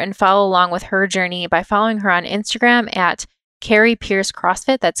about her and follow along with her journey by following her on Instagram at Carrie Pierce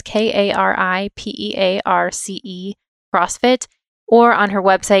CrossFit. That's KariPearce CrossFit, or on her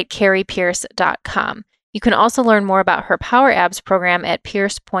website, carriepierce.com. You can also learn more about her Power Abs program at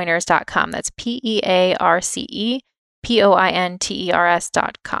piercepointers.com. That's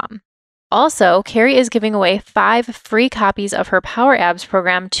PEARCEPOINTERS.com. Also, Carrie is giving away 5 free copies of her Power Abs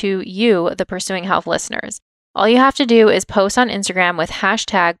program to you, the Pursuing Health listeners. All you have to do is post on Instagram with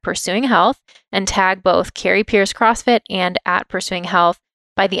hashtag Pursuing Health and tag both Carrie Pierce CrossFit and at Pursuing Health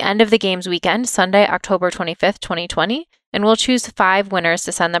by the end of the games weekend, Sunday, October 25th, 2020, and we'll choose 5 winners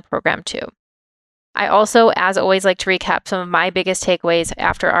to send the program to. I also, as always, like to recap some of my biggest takeaways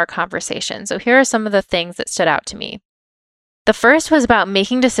after our conversation. So here are some of the things that stood out to me. The first was about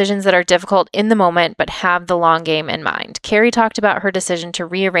making decisions that are difficult in the moment but have the long game in mind. Carrie talked about her decision to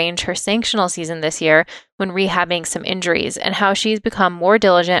rearrange her sanctional season this year when rehabbing some injuries and how she's become more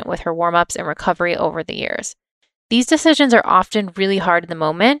diligent with her warm-ups and recovery over the years. These decisions are often really hard in the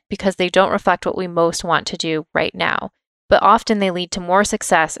moment because they don't reflect what we most want to do right now, but often they lead to more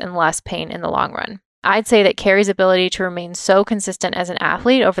success and less pain in the long run. I'd say that Carrie's ability to remain so consistent as an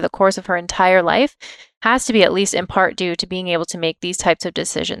athlete over the course of her entire life has to be at least in part due to being able to make these types of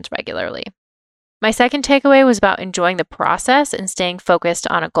decisions regularly. My second takeaway was about enjoying the process and staying focused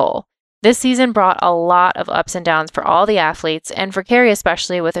on a goal. This season brought a lot of ups and downs for all the athletes, and for Carrie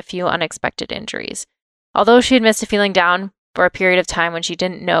especially, with a few unexpected injuries. Although she admits to feeling down for a period of time when she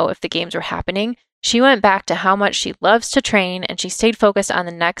didn't know if the games were happening, she went back to how much she loves to train, and she stayed focused on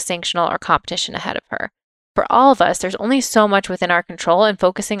the next sanctional or competition ahead of her. For all of us, there's only so much within our control, and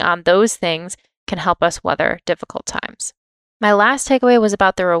focusing on those things can help us weather difficult times. My last takeaway was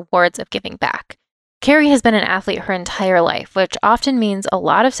about the rewards of giving back. Carrie has been an athlete her entire life, which often means a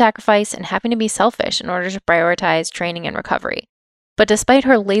lot of sacrifice and having to be selfish in order to prioritize training and recovery. But despite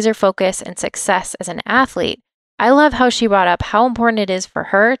her laser focus and success as an athlete, I love how she brought up how important it is for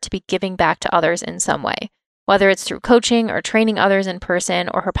her to be giving back to others in some way. Whether it's through coaching or training others in person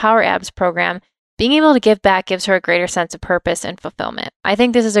or her Power Abs program, being able to give back gives her a greater sense of purpose and fulfillment. I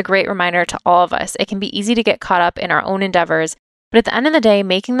think this is a great reminder to all of us. It can be easy to get caught up in our own endeavors, but at the end of the day,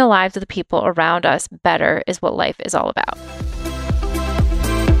 making the lives of the people around us better is what life is all about.